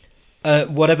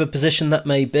 Whatever position that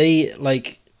may be,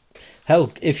 like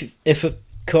hell, if a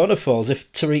corner falls,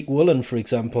 if Tariq Woolen, for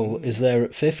example, is there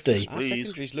at 50, our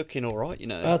secondary's looking all right,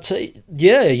 I'll tell you,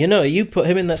 yeah, you put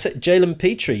him in that Jalen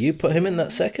Petrie, you put him in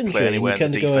that secondary, and you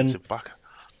kind of go in. Back.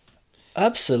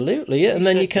 Absolutely, yeah, and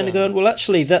then you kind of go, well,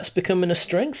 actually, that's becoming a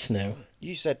strength now.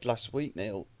 You said last week,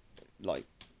 Neil, like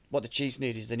what the Chiefs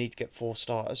need is they need to get 4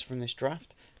 starters from this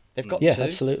draft. They've got 2. Yeah,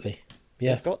 absolutely.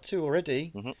 Yeah, they've got 2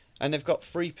 already, and they've got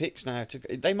 3 picks now.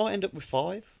 They might end up with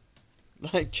 5.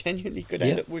 Like, genuinely could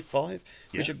end up with 5,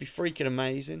 which would be freaking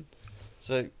amazing.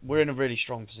 So we're in a really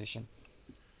strong position.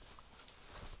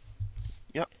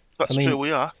 Yeah, that's true.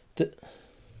 We are.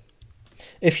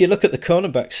 If you look at the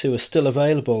cornerbacks who are still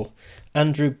available,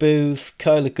 Andrew Booth,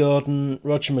 Kyler Gordon,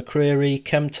 Roger McCreary,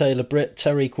 Cam Taylor-Britt,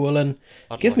 Tariq Woolen,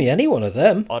 give me any one of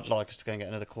them. I'd like us to go and get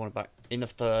another cornerback in the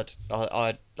 3rd.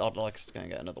 I'd like us to go and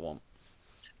get another one.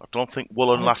 I don't think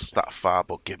Woolen lasts that far,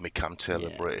 but give me Cam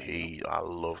Taylor-Britt. I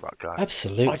love that guy.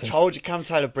 Absolutely. I told you Cam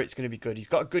Taylor-Britt's going to be good. He's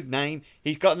got a good name.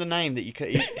 He's got the name that you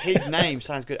can. His name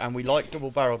sounds good, and we like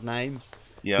double-barreled names.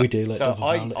 Yeah, we do like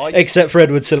double-barreled. Except for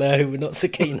Edward Solaire, who we're not so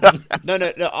keen on. No.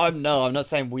 I'm not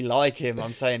saying we like him.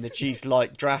 I'm saying the Chiefs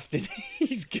like drafting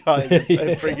these guys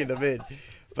and bringing them in.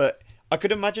 But I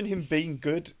could imagine him being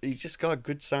good. He's just got a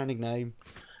good-sounding name.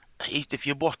 If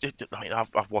you watch it, I mean,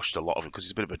 I've watched a lot of it because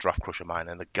he's a bit of a draft crush of mine,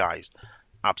 and the guy's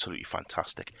absolutely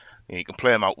fantastic. You can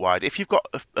play him out wide. If you've got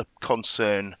a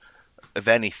concern of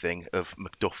anything of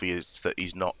McDuffie, is that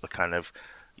he's not the kind of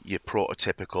your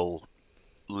prototypical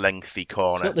lengthy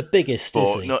corner. It's not the biggest, but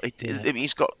is he? No, I mean,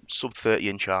 he's got sub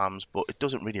 30-inch arms, but it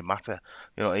doesn't really matter.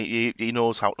 He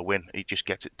knows how to win. He just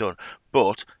gets it done.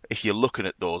 But if you're looking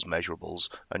at those measurables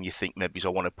and you think maybe I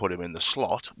want to put him in the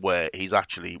slot where he's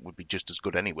actually would be just as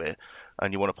good anyway,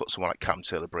 and you want to put someone like Cam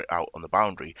Taylor-Britt out on the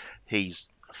boundary, he's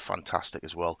fantastic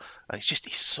as well. And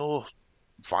he's so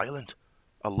violent.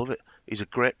 I love it. He's a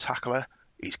great tackler.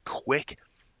 He's quick.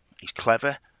 He's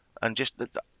clever, and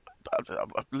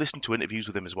I've listened to interviews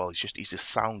with him as well. He's a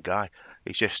sound guy.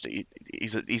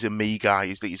 He's a me guy.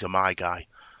 He's a my guy.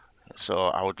 So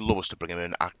I would love us to bring him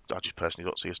in. I just personally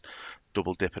don't see us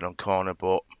double dipping on corner,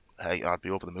 but hey, I'd be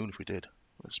over the moon if we did,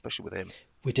 especially with him.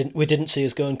 We didn't see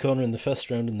us going corner in the first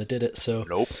round, and they did it. So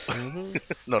nope.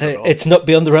 It's not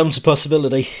beyond the realms of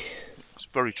possibility. It's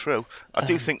very true. I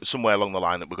do think somewhere along the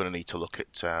line that we're going to need to look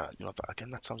at.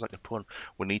 That sounds like a pun.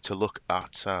 We need to look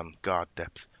at guard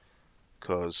depth,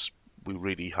 because we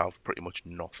really have pretty much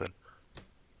nothing.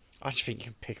 I just think you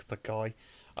can pick up a guy.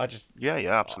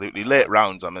 Yeah, absolutely. Late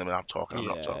rounds. I'm not talking.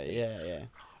 Yeah.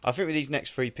 I think with these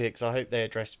next 3 picks, I hope they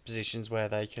address positions where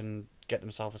they can get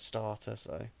themselves a starter.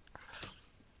 So.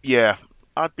 Yeah,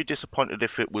 I'd be disappointed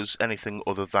if it was anything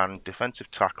other than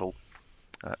defensive tackle,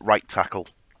 right tackle,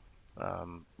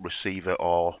 receiver,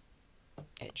 or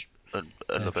edge.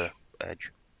 Another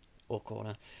edge. Or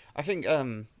corner. I think.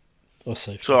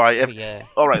 Also. So all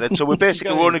right then. So we're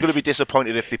only going to be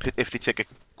disappointed if they take a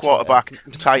quarterback,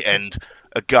 tight end,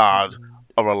 a guard,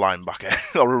 or a linebacker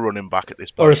or a running back at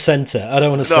this point. Or a centre. I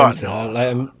don't want a No, centre.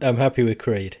 no. I'm happy with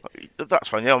Creed. That's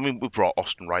fine. Yeah, I mean, we brought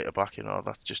Austin Reiter back.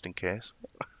 That's just in case.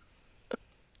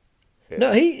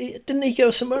 No, he didn't he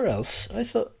go somewhere else? I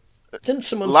thought didn't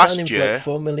someone Last sign him for year- like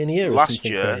 $4 million a year or Last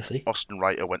something year, crazy? Austin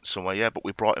Reiter went somewhere, yeah, but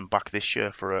we brought him back this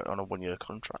year on a 1-year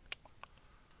contract.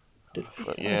 Did we?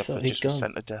 But I yeah, thought but he'd just for gone.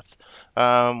 centre depth.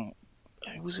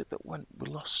 Who was it that went? We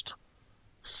lost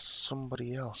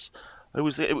somebody else. Who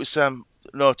was it? It was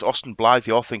no, it's Austin Blythe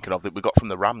you're thinking of that we got from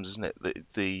the Rams, isn't it?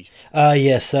 The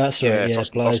Yes, that's right. it's Yeah,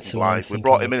 Austin Blythe's the one I'm Blythe. We thinking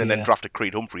brought him of, in and then yeah. drafted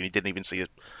Creed Humphrey, and he didn't even see it.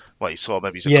 Well, he saw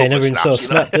maybe he's a Yeah, he couple never of even saw a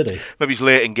snaps, snap, did he? Maybe he's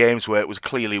late in games where it was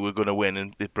clearly we're going to win,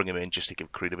 and they bring him in just to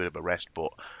give Creed a bit of a rest.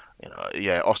 But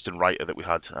yeah, Austin Reiter that we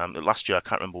had last year, I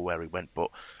can't remember where he went, but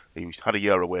he had a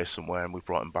year away somewhere, and we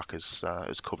brought him back as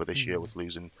cover this year with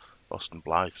losing Austin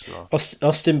Blythe. So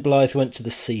Austin Blythe went to the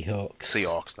Seahawks.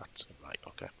 Seahawks, that's right.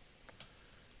 Okay.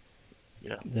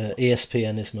 Yeah. The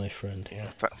ESPN is my friend.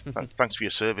 Yeah. Thanks for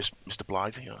your service, Mr.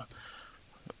 Blythe.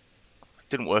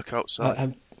 Didn't work out,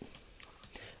 so.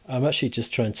 I'm actually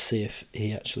just trying to see if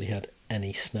he actually had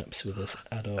any snaps with us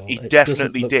at all. He It doesn't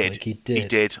definitely look did. like he did. He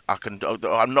did.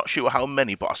 I'm not sure how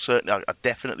many, but I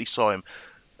definitely saw him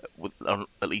with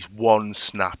at least one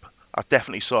snap. I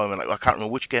definitely saw him, and I can't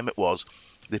remember which game it was.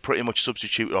 They pretty much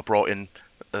substituted or brought in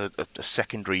a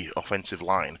secondary offensive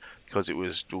line because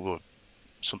we were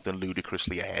something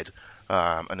ludicrously ahead.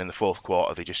 And in the fourth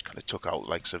quarter, they just kind of took out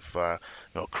likes of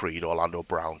Creed, Orlando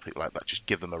Brown, people like that. Just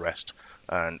give them a rest.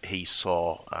 And he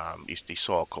saw he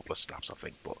saw a couple of snaps, I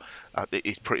think, but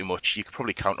it's pretty much you could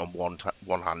probably count on one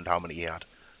hand how many he had.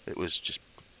 It was just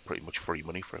pretty much free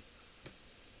money for him.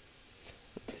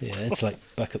 Yeah, it's like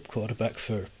backup quarterback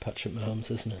for Patrick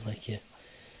Mahomes, isn't it? Like, yeah.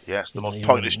 Yeah, it's the most you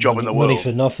pointless job in the world. Money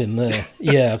for nothing there.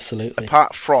 Yeah, absolutely.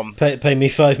 Apart from, pay me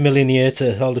 $5 million a year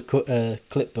to hold a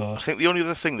clipboard. I think the only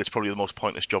other thing that's probably the most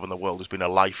pointless job in the world has been a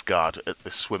lifeguard at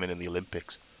the swimming in the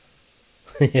Olympics.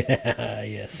 Yeah,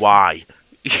 yes. Why?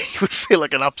 You would feel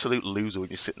like an absolute loser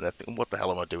when you're sitting there thinking, what the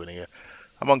hell am I doing here?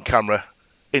 I'm on camera,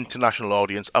 international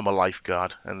audience, I'm a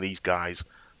lifeguard, and these guys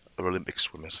are Olympic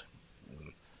swimmers.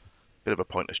 Bit of a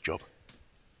pointless job.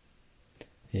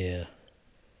 Yeah.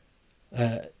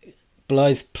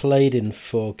 Blythe played in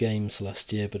 4 games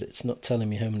last year, but it's not telling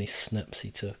me how many snaps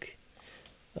he took.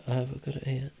 Have I got it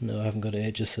here? No, I haven't got it here.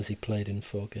 It just says he played in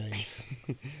 4 games.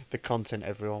 The content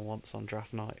everyone wants on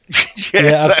draft night.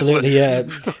 Yeah, absolutely, yeah.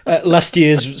 Last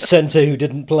year's centre who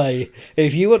didn't play.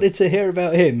 If you wanted to hear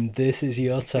about him, this is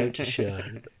your time to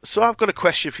shine. So I've got a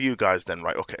question for you guys then,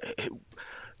 right? Okay.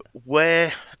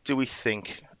 Where do we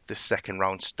think the second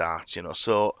round starts?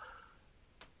 So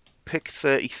pick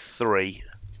 33.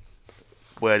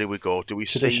 Where do we go?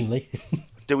 Traditionally.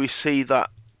 Do we see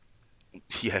that?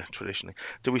 Yeah, traditionally.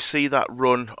 Do we see that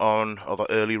run on, or the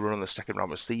early run on the second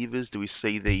round receivers? Do we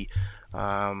see the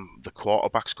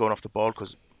quarterbacks going off the board?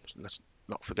 Because let's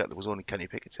not forget there was only Kenny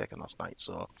Pickett taken last night.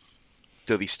 So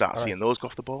do we start seeing those go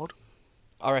off the board?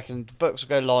 I reckon the Bucks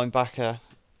will go linebacker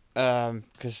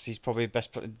because he's probably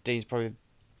Dean's probably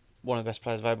one of the best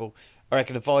players available. I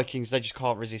reckon the Vikings, they just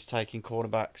can't resist taking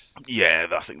cornerbacks. Yeah,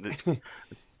 I think the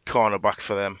cornerback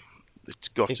for them, it's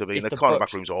got to be. The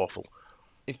cornerback room's awful.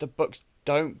 If the Bucks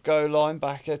don't go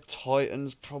linebacker,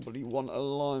 Titans probably want a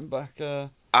linebacker.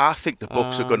 I think the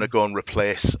Bucks are going to go and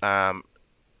replace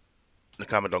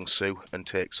Nakamdong Suh and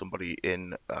take somebody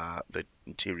in the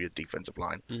interior defensive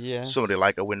line. Yeah. Somebody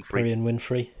like a Winfrey. Dorian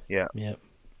Winfrey. Yeah. Yeah.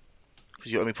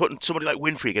 Because putting somebody like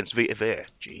Winfrey against Vita Vea,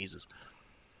 Jesus.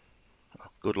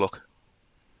 Good luck.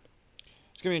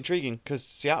 It's going to be intriguing because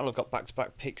Seattle have got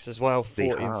back-to-back picks as well,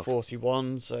 40 and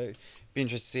 41. So it'd be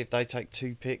interesting to see if they take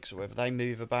 2 picks or whether they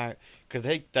move about. Because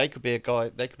they could be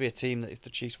a team that if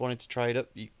the Chiefs wanted to trade up,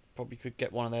 you probably could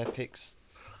get one of their picks.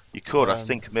 You could. I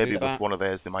think maybe with one of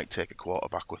theirs, they might take a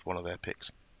quarterback with one of their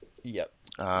picks. Yep.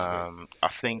 I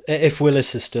think. If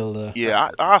Willis is still there. Yeah,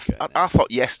 I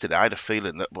thought yesterday, I had a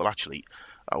feeling that, well, actually,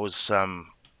 I was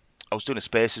doing a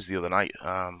Spaces the other night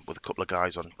with a couple of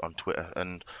guys on Twitter,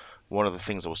 and one of the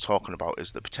things I was talking about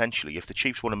is that potentially if the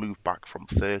Chiefs want to move back from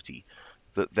 30,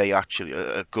 that they actually,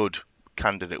 a good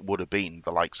candidate would have been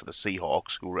the likes of the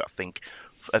Seahawks, who were, I think,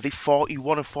 are they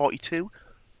 41 or 42?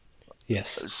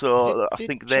 Yes. So I did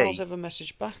think Charles ever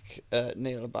message back,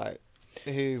 Neil, about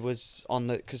who was on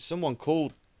the... Because someone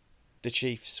called the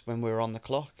Chiefs when we were on the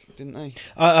clock, didn't they?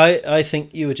 I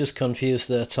think you were just confused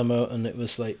there, Tomo, and it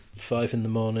was like 5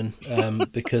 a.m.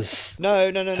 Because...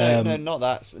 No, not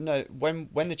that. No, when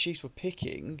the Chiefs were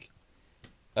picking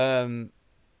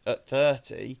at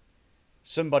 30,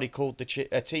 somebody called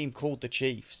a team called the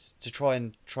Chiefs to try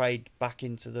and trade back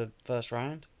into the first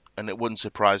round. and it wouldn't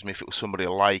surprise me if it was somebody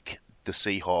like the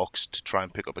Seahawks to try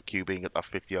and pick up a QB and get that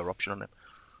 5th-year option on him.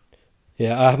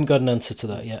 Yeah, I haven't got an answer to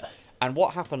that yet. And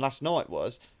what happened last night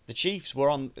was the Chiefs were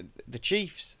on the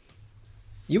Chiefs.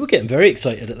 You were getting very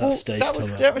excited at that Well, stage, that was,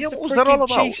 Tom. that was Yeah, the what was that all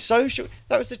freaking about? Chiefs social.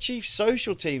 That was the Chiefs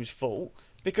social team's fault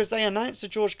because they announced the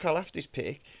George Karlaftis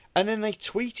pick, and then they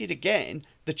tweeted again,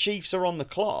 "The Chiefs are on the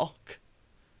clock,"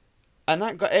 and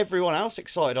that got everyone else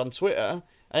excited on Twitter,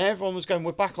 and everyone was going,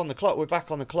 "We're back on the clock. We're back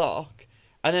on the clock,"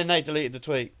 and then they deleted the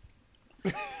tweet.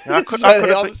 Yeah, I could So have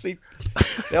they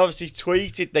obviously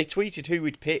tweeted. They tweeted who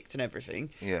we'd picked and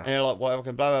everything. Yeah. And they're like,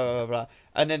 "Whatever, blah blah blah blah."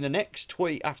 And then the next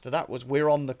tweet after that was, "We're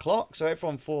on the clock." So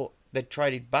everyone thought they'd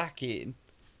traded back in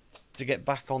to get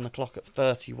back on the clock at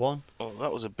 31, Oh,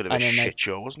 that was a bit of And a then they- shit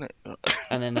show, wasn't it?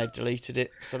 and then they deleted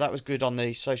it. So that was good on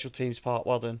the social team's part.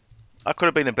 Well done. I could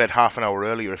have been in bed half an hour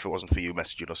earlier if it wasn't for you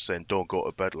messaging us saying, "Don't go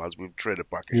to bed, lads. We've traded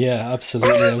back in." Yeah,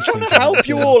 absolutely. I was Trying to thinking help that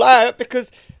you as well. all out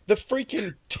because the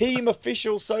freaking team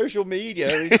official social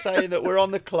media is saying that we're on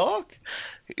the clock.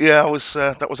 Yeah, I was.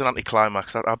 That was an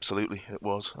anticlimax. That absolutely it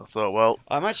was. I thought, well,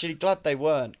 I'm actually glad they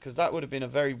weren't because that would have been a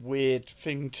very weird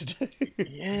thing to do.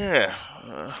 yeah,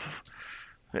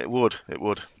 it would. It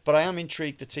would. But I am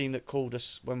intrigued the team that called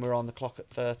us when we were on the clock at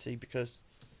 30 because,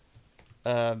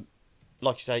 like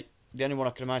you say, the only one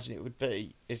I can imagine it would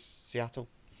be is Seattle.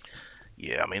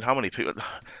 Yeah, I mean, how many people?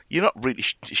 You're not really.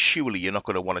 Surely, you're not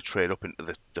going to want to trade up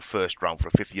into the first round for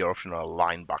a 5th-year option on a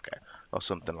linebacker or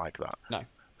something like that. No.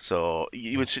 So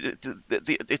you would.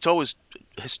 It's always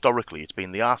historically it's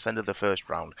been the arse end of the first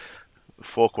round.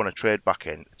 Folk want to trade back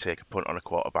in, take a punt on a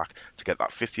quarterback to get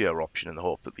that 5th-year option in the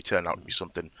hope that they turn out to be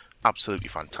something absolutely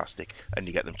fantastic, and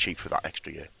you get them cheap for that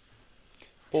extra year.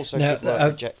 Also, Now, good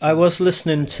work rejecting. I was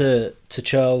listening to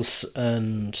Charles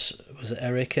and was it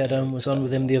Eric Edam was on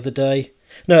with him the other day?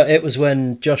 No, it was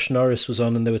when Josh Norris was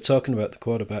on and they were talking about the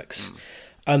quarterbacks.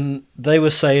 And they were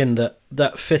saying that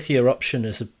 5th-year option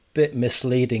is a bit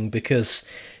misleading because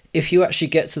if you actually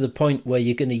get to the point where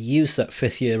you're going to use that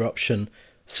 5th-year option,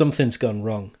 something's gone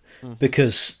wrong.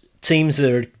 Because teams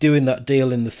are doing that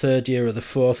deal in the 3rd year or the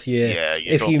 4th year. Yeah,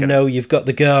 you if don't you get know you've got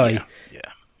the guy. Yeah.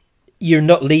 You're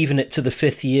not leaving it to the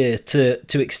 5th year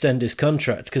to extend his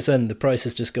contract because then the price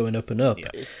is just going up and up.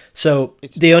 Yeah. So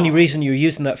It's the only not. reason you're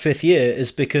using that 5th year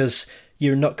is because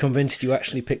you're not convinced you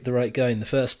actually picked the right guy in the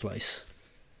first place.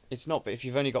 It's not, but if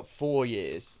you've only got 4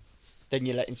 years, then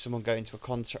you're letting someone go into a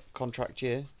contract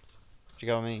year. Do you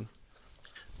get what I mean?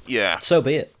 Yeah. So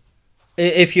be it.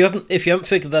 If you haven't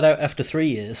figured that out after 3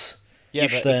 years, Yeah,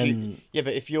 but then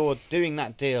if you're doing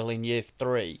that deal in year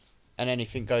 3 and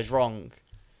anything goes wrong,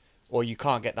 or you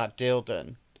can't get that deal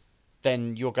done,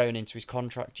 then you're going into his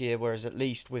contract year. Whereas at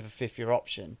least with a 5th-year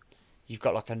option, you've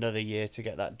got like another year to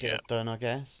get that deal Yeah. done, I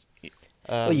guess.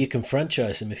 well, you can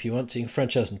franchise him if you want to. You can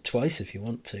franchise him twice if you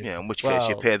want to. Yeah, in which case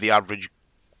you Well- pay the average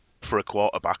for a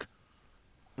quarterback,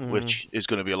 which is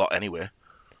going to be a lot anyway.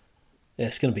 Yeah,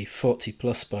 it's going to be 40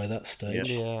 plus by that stage.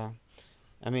 Yeah.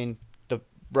 I mean, the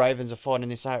Ravens are finding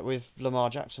this out with Lamar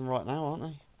Jackson right now, aren't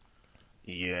they?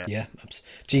 Yeah. Yeah.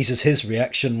 Jesus, his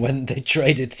reaction when they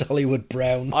traded Hollywood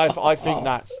Brown. I think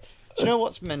that's... Do you know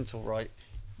what's mental, right?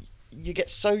 You get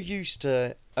so used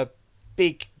to a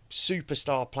big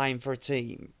superstar playing for a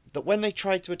team that when they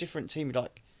trade to a different team,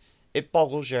 like, it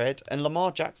boggles your head. And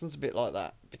Lamar Jackson's a bit like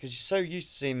that because you're so used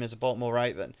to seeing him as a Baltimore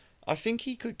Raven. I think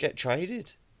he could get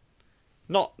traded.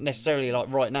 Not necessarily like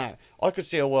right now. I could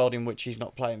see a world in which he's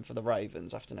not playing for the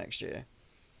Ravens after next year.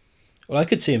 Well, I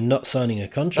could see him not signing a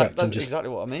contract That's and just exactly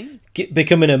what I mean.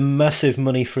 becoming a massive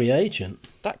money free agent.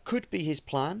 That could be his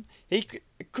plan.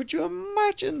 Could you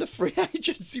imagine the free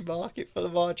agency market for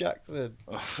Lamar Jackson?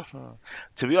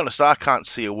 To be honest, I can't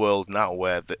see a world now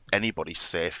where anybody's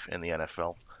safe in the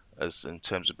NFL as in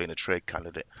terms of being a trade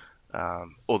candidate,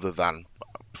 other than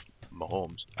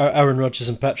Mahomes. Aaron Rodgers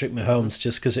and Patrick Mahomes,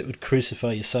 just because it would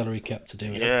crucify your salary cap to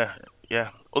do it.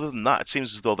 Yeah. Other than that, it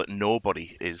seems as though that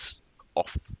nobody is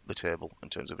off the table in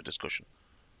terms of a discussion.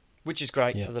 Which is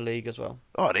great Yeah. for the league as well.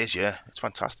 Oh, it is, yeah. It's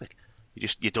fantastic.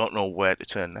 You don't know where to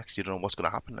turn next. You don't know what's going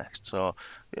to happen next. So,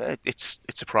 yeah, it's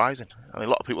surprising. I mean, a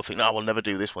lot of people think, no, we'll never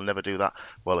do this, we'll never do that.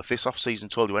 Well, if this off-season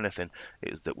told you anything,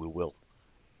 it is that we will.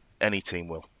 Any team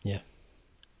will. Yeah.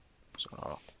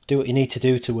 So, Do what you need to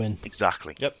do to win.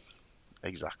 exactly. Yep.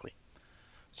 Exactly.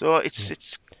 So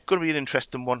it's going to be an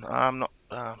interesting one. I'm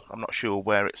not sure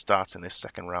where it starts in this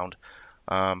second round,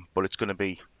 but it's going to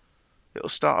be. It'll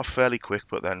start off fairly quick,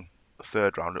 but then the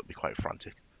third round it'll be quite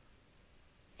frantic.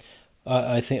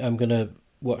 I think I'm going to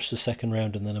watch the second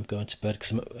round and then I'm going to bed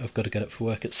because I've got to get up for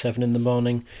work at 7 in the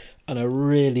morning, and I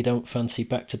really don't fancy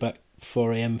back-to-back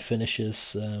 4 a.m.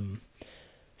 finishes.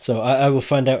 So I will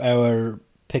find out our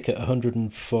pick at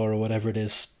 104 or whatever it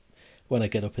is when I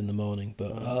get up in the morning.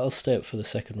 But I'll stay up for the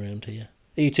second round here.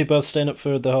 Are you two both staying up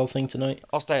for the whole thing tonight?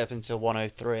 I'll stay up until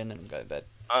 1:03 and then go to bed.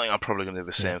 I think I'm probably going to do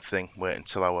the same thing. Wait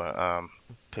until our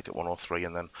pick at 103,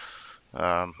 and then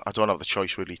I don't have the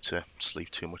choice really to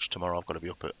sleep too much tomorrow. I've got to be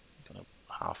up at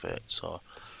 8:30. So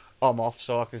I'm off,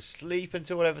 so I can sleep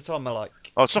until whatever time I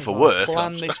like. Oh, it's not for 'Cause work. I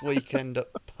plan this weekend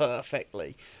up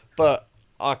perfectly, but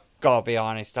I gotta be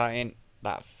honest, I ain't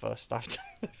that fussed. I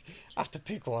have to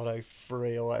pick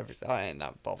 103 or whatever. I ain't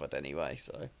that bothered anyway.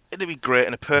 So it'd be great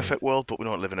in a perfect world, but we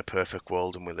don't live in a perfect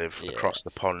world, and we live across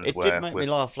the pond. It did make me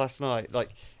laugh last night. Like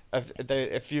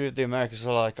a few of the Americans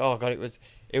were like, "Oh God, it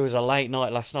was a late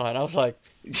night last night," and I was like,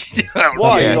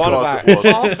 "What are you on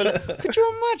about? Could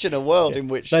you imagine a world in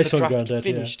which Nice the one, draft Grandad,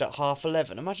 finished at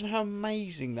 11:30? Imagine how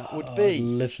amazing that would I'd be.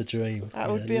 live the dream. That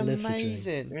would be live the dream.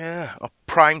 amazing. Yeah, or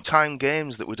prime time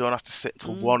games that we don't have to sit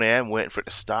till 1 a.m. waiting for it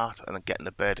to start, and then getting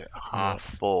to bed at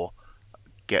 4:30,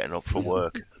 getting up for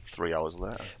work 3 hours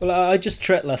later. Well, I just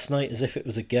treated last night as if it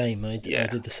was a game. I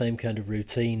did the same kind of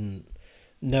routine,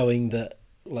 knowing that,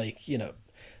 like, you know,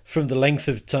 from the length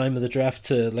of time of the draft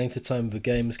to length of time of a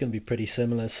game is going to be pretty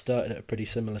similar. Started at a pretty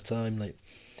similar time. Like,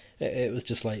 it was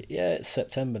just like, yeah, it's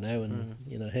September now, and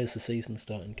you know, here's the season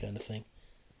starting, kind of thing.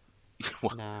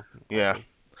 Nah, Yeah,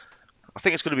 I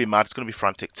think it's going to be mad. It's going to be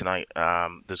frantic tonight.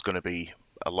 There's going to be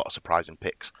a lot of surprising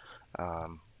picks.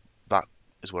 That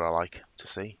is what I like to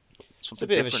see. it's a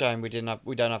bit of a shame we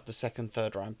don't have the second,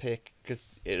 third round pick, because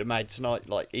it would have made tonight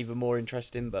like even more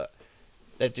interesting. But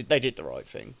they did the right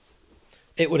thing.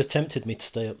 It would have tempted me to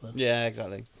stay up then. Yeah,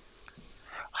 exactly.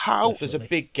 How There's a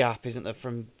big gap, isn't there,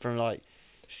 from like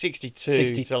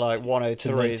 62 to like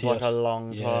 103 is like a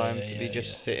long time to be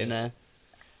just sitting there.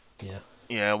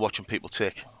 Yeah. watching people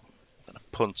take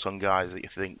punts on guys that you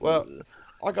think. Well,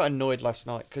 I got annoyed last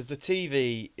night because the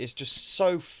TV is just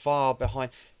so far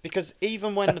behind. Because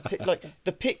even when the pick, like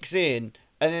the pick's in,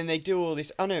 and then they do all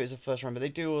this. I know it's the first round, but they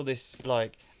do all this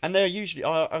like, and they're usually.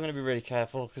 I'm going to be really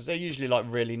careful because they're usually like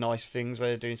really nice things where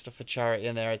they're doing stuff for charity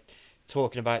and they're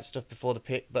talking about stuff before the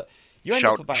pick. But you end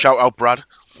up about shout out, Brad.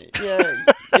 yeah,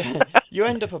 you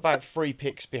end up about 3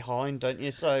 picks behind, don't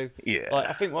you? So like,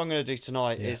 I think what I'm going to do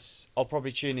tonight is I'll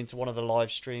probably tune into one of the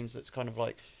live streams that's kind of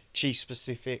like Chief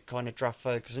specific, kind of draft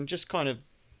focus, and just kind of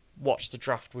watch the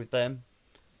draft with them,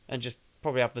 and just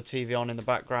probably have the TV on in the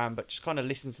background, but just kind of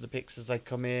listen to the picks as they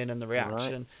come in and the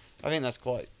reaction. Right. I think that's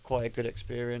quite a good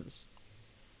experience,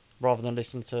 rather than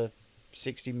listen to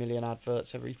 60 million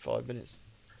adverts every 5 minutes.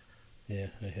 Yeah,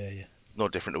 I hear you. No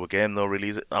different to a game though, really.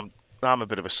 Is it? I'm a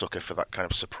bit of a sucker for that kind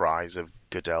of surprise of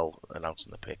Goodell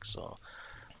announcing the pick, so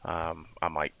I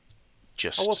might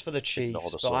just. I was for the Chiefs,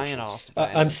 but I ain't asked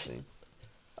about anything.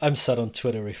 I'm sat on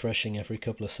Twitter refreshing every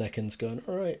couple of seconds, going,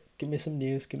 "All right, give me some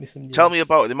news, give me some news." Tell me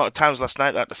about the amount of times last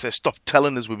night I had to say, "Stop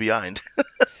telling us we're behind."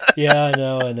 Yeah, I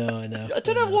know. I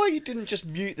don't know why you didn't just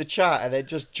mute the chat and then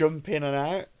just jump in and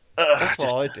out. That's what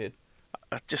I did.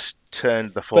 I just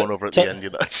turned the phone over at the end.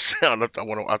 You know,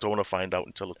 I don't want to find out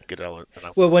until Goodell.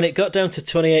 Well, when it got down to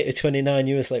 28 to 29,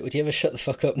 you was like, "Would you ever shut the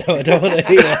fuck up?" No, I don't want to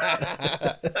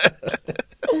hear.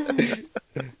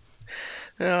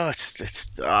 Yeah,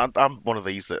 I'm one of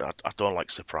these that I don't like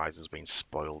surprises being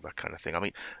spoiled, that kind of thing. I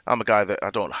mean, I'm a guy that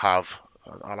I don't have.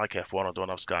 I like F1. I don't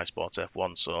have Sky Sports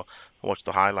F1, so I watch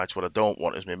the highlights. What I don't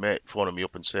want is my mate phoning me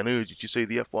up and saying, "Oh, did you see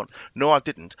the F1?" No, I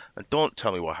didn't. And don't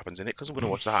tell me what happens in it, because I'm going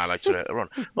to watch the highlights later on.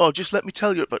 Oh, just let me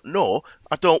tell you. But no,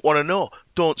 I don't want to know.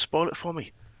 Don't spoil it for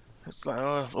me. It's like,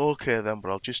 oh, okay then, but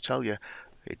I'll just tell you.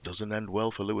 It doesn't end well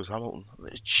for Lewis Hamilton.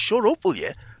 Shut up, will you?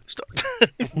 Stop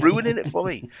ruining it for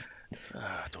me.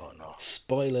 I don't know.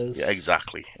 Spoilers. Yeah,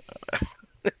 exactly.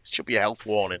 It should be a health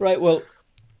warning. Right, well,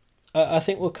 I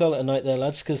think we'll call it a night there,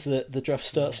 lads, because the draft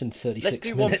starts in 36 minutes. Let's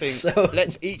do one thing. So.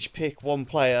 Let's each pick one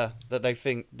player that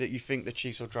you think the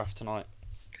Chiefs will draft tonight.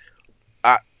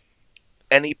 At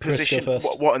any position? Chris, go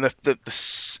first. What in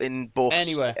the in both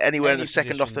anywhere in the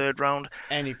second position. or third round?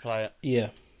 Any player. Yeah.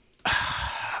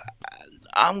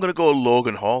 I'm gonna go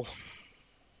Logan Hall.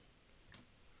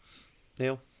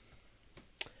 Neil.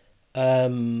 I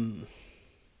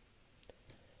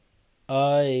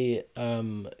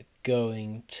am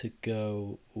going to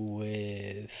go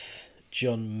with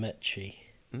John Mechie.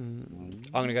 I'm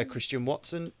going to go Christian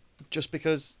Watson, just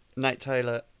because Nate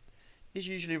Taylor is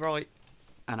usually right,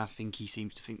 and I think he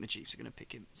seems to think the Chiefs are going to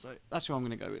pick him. So that's who I'm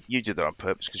going to go with. You did that on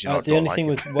purpose because you know the only thing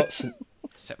with Watson.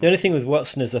 The only thing with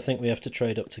Watson is I think we have to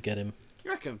trade up to get him.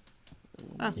 You reckon?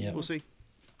 Yeah. We'll see.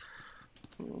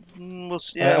 We'll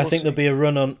see. I think there'll be a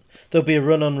run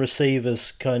on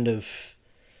receivers, kind of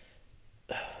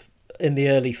in the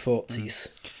early 40s.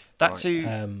 That's who.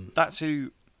 Um, That's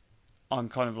who. I'm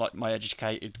kind of like my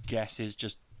educated guess is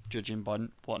just judging by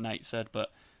what Nate said,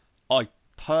 but I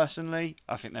personally,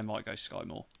 I think they might go Sky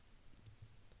Moore.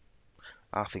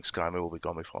 I think Sky Moore will be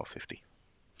gone before 50.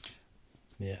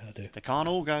 Yeah, I do. They can't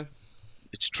all go.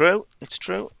 It's true. It's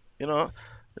true. You know,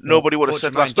 nobody would have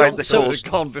said Jermaine that. The Johnson Cole. would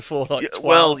have gone before like 12.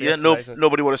 Well, yeah, yesterday, so-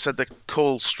 nobody would have said that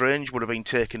Cole Strange would have been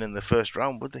taken in the first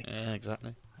round, would they? Yeah,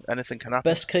 exactly. Anything can happen.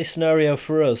 Best case scenario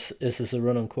for us is as a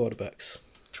run on quarterbacks.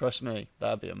 Trust me,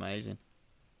 that'd be amazing.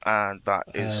 And that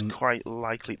is Um, quite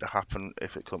likely to happen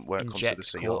if it comes to the Inject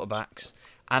Seahawks. quarterbacks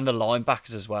and the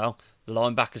linebackers as well. The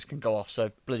linebackers can go off, so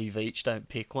bloody Veach don't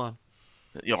pick one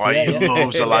You know, Yeah, he yeah.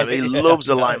 loves a line. He loves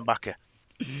a No. linebacker.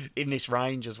 in this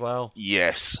range as well.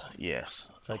 Yes.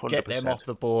 So get them 100%. off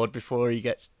the board before he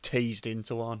gets teased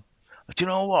into one. Do you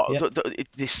know what? Yeah.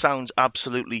 This sounds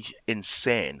absolutely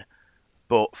insane,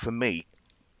 but for me,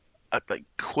 like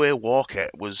Quay Walker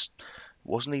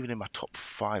wasn't even in my top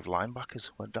 5 linebackers.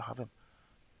 Where did I have him?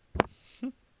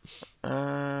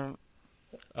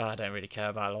 I don't really care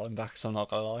about linebackers, I'm not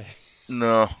gonna lie.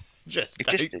 No. Just It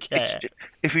don't just- care.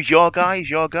 If he's your guy, he's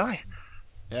your guy.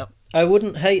 Yep. I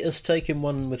wouldn't hate us taking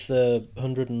one with the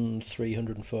 103,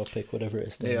 104 pick, whatever it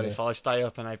is. down Yeah, there. if I stay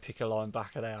up and they pick a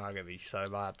linebacker, they are gonna be so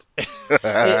bad.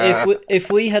 If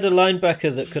we had a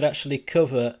linebacker that could actually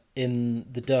cover in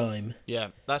the dime, Yeah,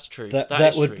 that's true. that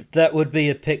is would true. that would be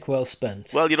a pick well spent.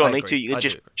 Well, you don't I need agree. to. You I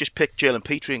just do agree. just pick Jalen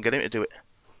Petrie and get him to do it.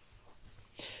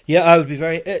 Yeah, I would be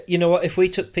very. You know what? If we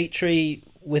took Petrie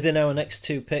within our next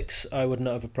 2 picks, I would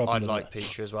not have a problem. I'd with like that.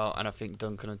 Petrie as well, and I think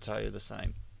Duncan would tell you the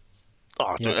same.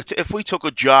 Oh, Yeah. if we took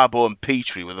a Jarbo and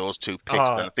Petrie with those 2 picks,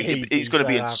 Oh, then I think he'd he's be going to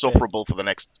be so happy. insufferable for the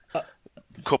next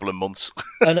couple of months.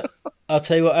 And I'll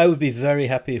tell you what, I would be very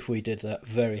happy if we did that.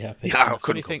 Very happy. Yeah. And the funny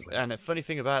couldn't thing, complain. and the funny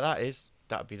thing about that is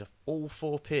that'd be all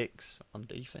 4 picks on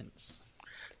defense.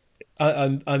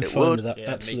 I'm It fine would. with that.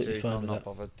 Yeah, Absolutely me too. fine I'm with not that.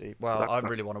 bothered. Well, I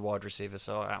really want a wide receiver,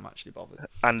 so I am actually bothered.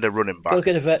 And a running back. Go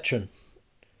get a veteran.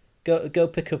 Go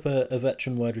pick up a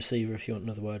veteran wide receiver if you want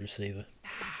another wide receiver.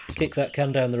 Kick that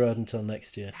can down the road until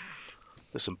next year.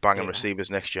 There's some banging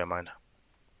receivers next year, mind.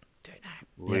 Do it now.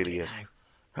 Really. Do is.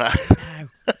 it now.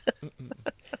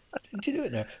 Did you do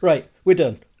it now? Right, we're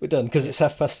done. We're done because it's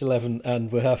 11:30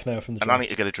 and we're half an hour from the And I draft. need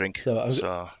to get a drink. So I'm-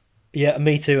 So, Yeah,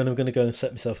 me too, and I'm going to go and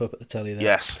set myself up at the telly there.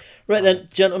 yes. Right then,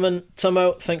 gentlemen,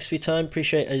 Tomo, thanks for your time.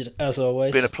 Appreciate it as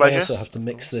always. Been a pleasure. I also have to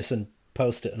mix this and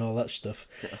post it and all that stuff.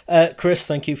 Chris,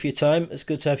 thank you for your time. It's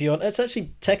good to have you on. It's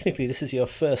actually, technically, this is your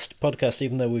first podcast,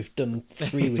 even though we've done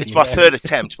 3 with It's you. my now. 3rd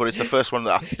attempt, but it's the first one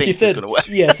that I Your think is third- going to work.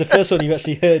 Yeah, it's the first one you've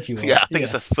actually heard you on. Yeah, I think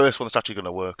Yes. it's the first one that's actually going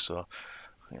to work. So,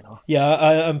 Yeah,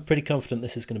 I'm pretty confident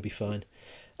this is going to be fine.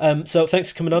 So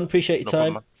thanks for coming on. Appreciate your no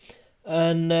time. problem.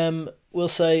 And we'll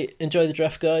say enjoy the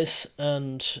draft, guys.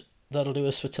 And that'll do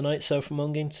us for tonight. So from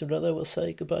one game to another, we'll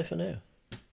say goodbye for now.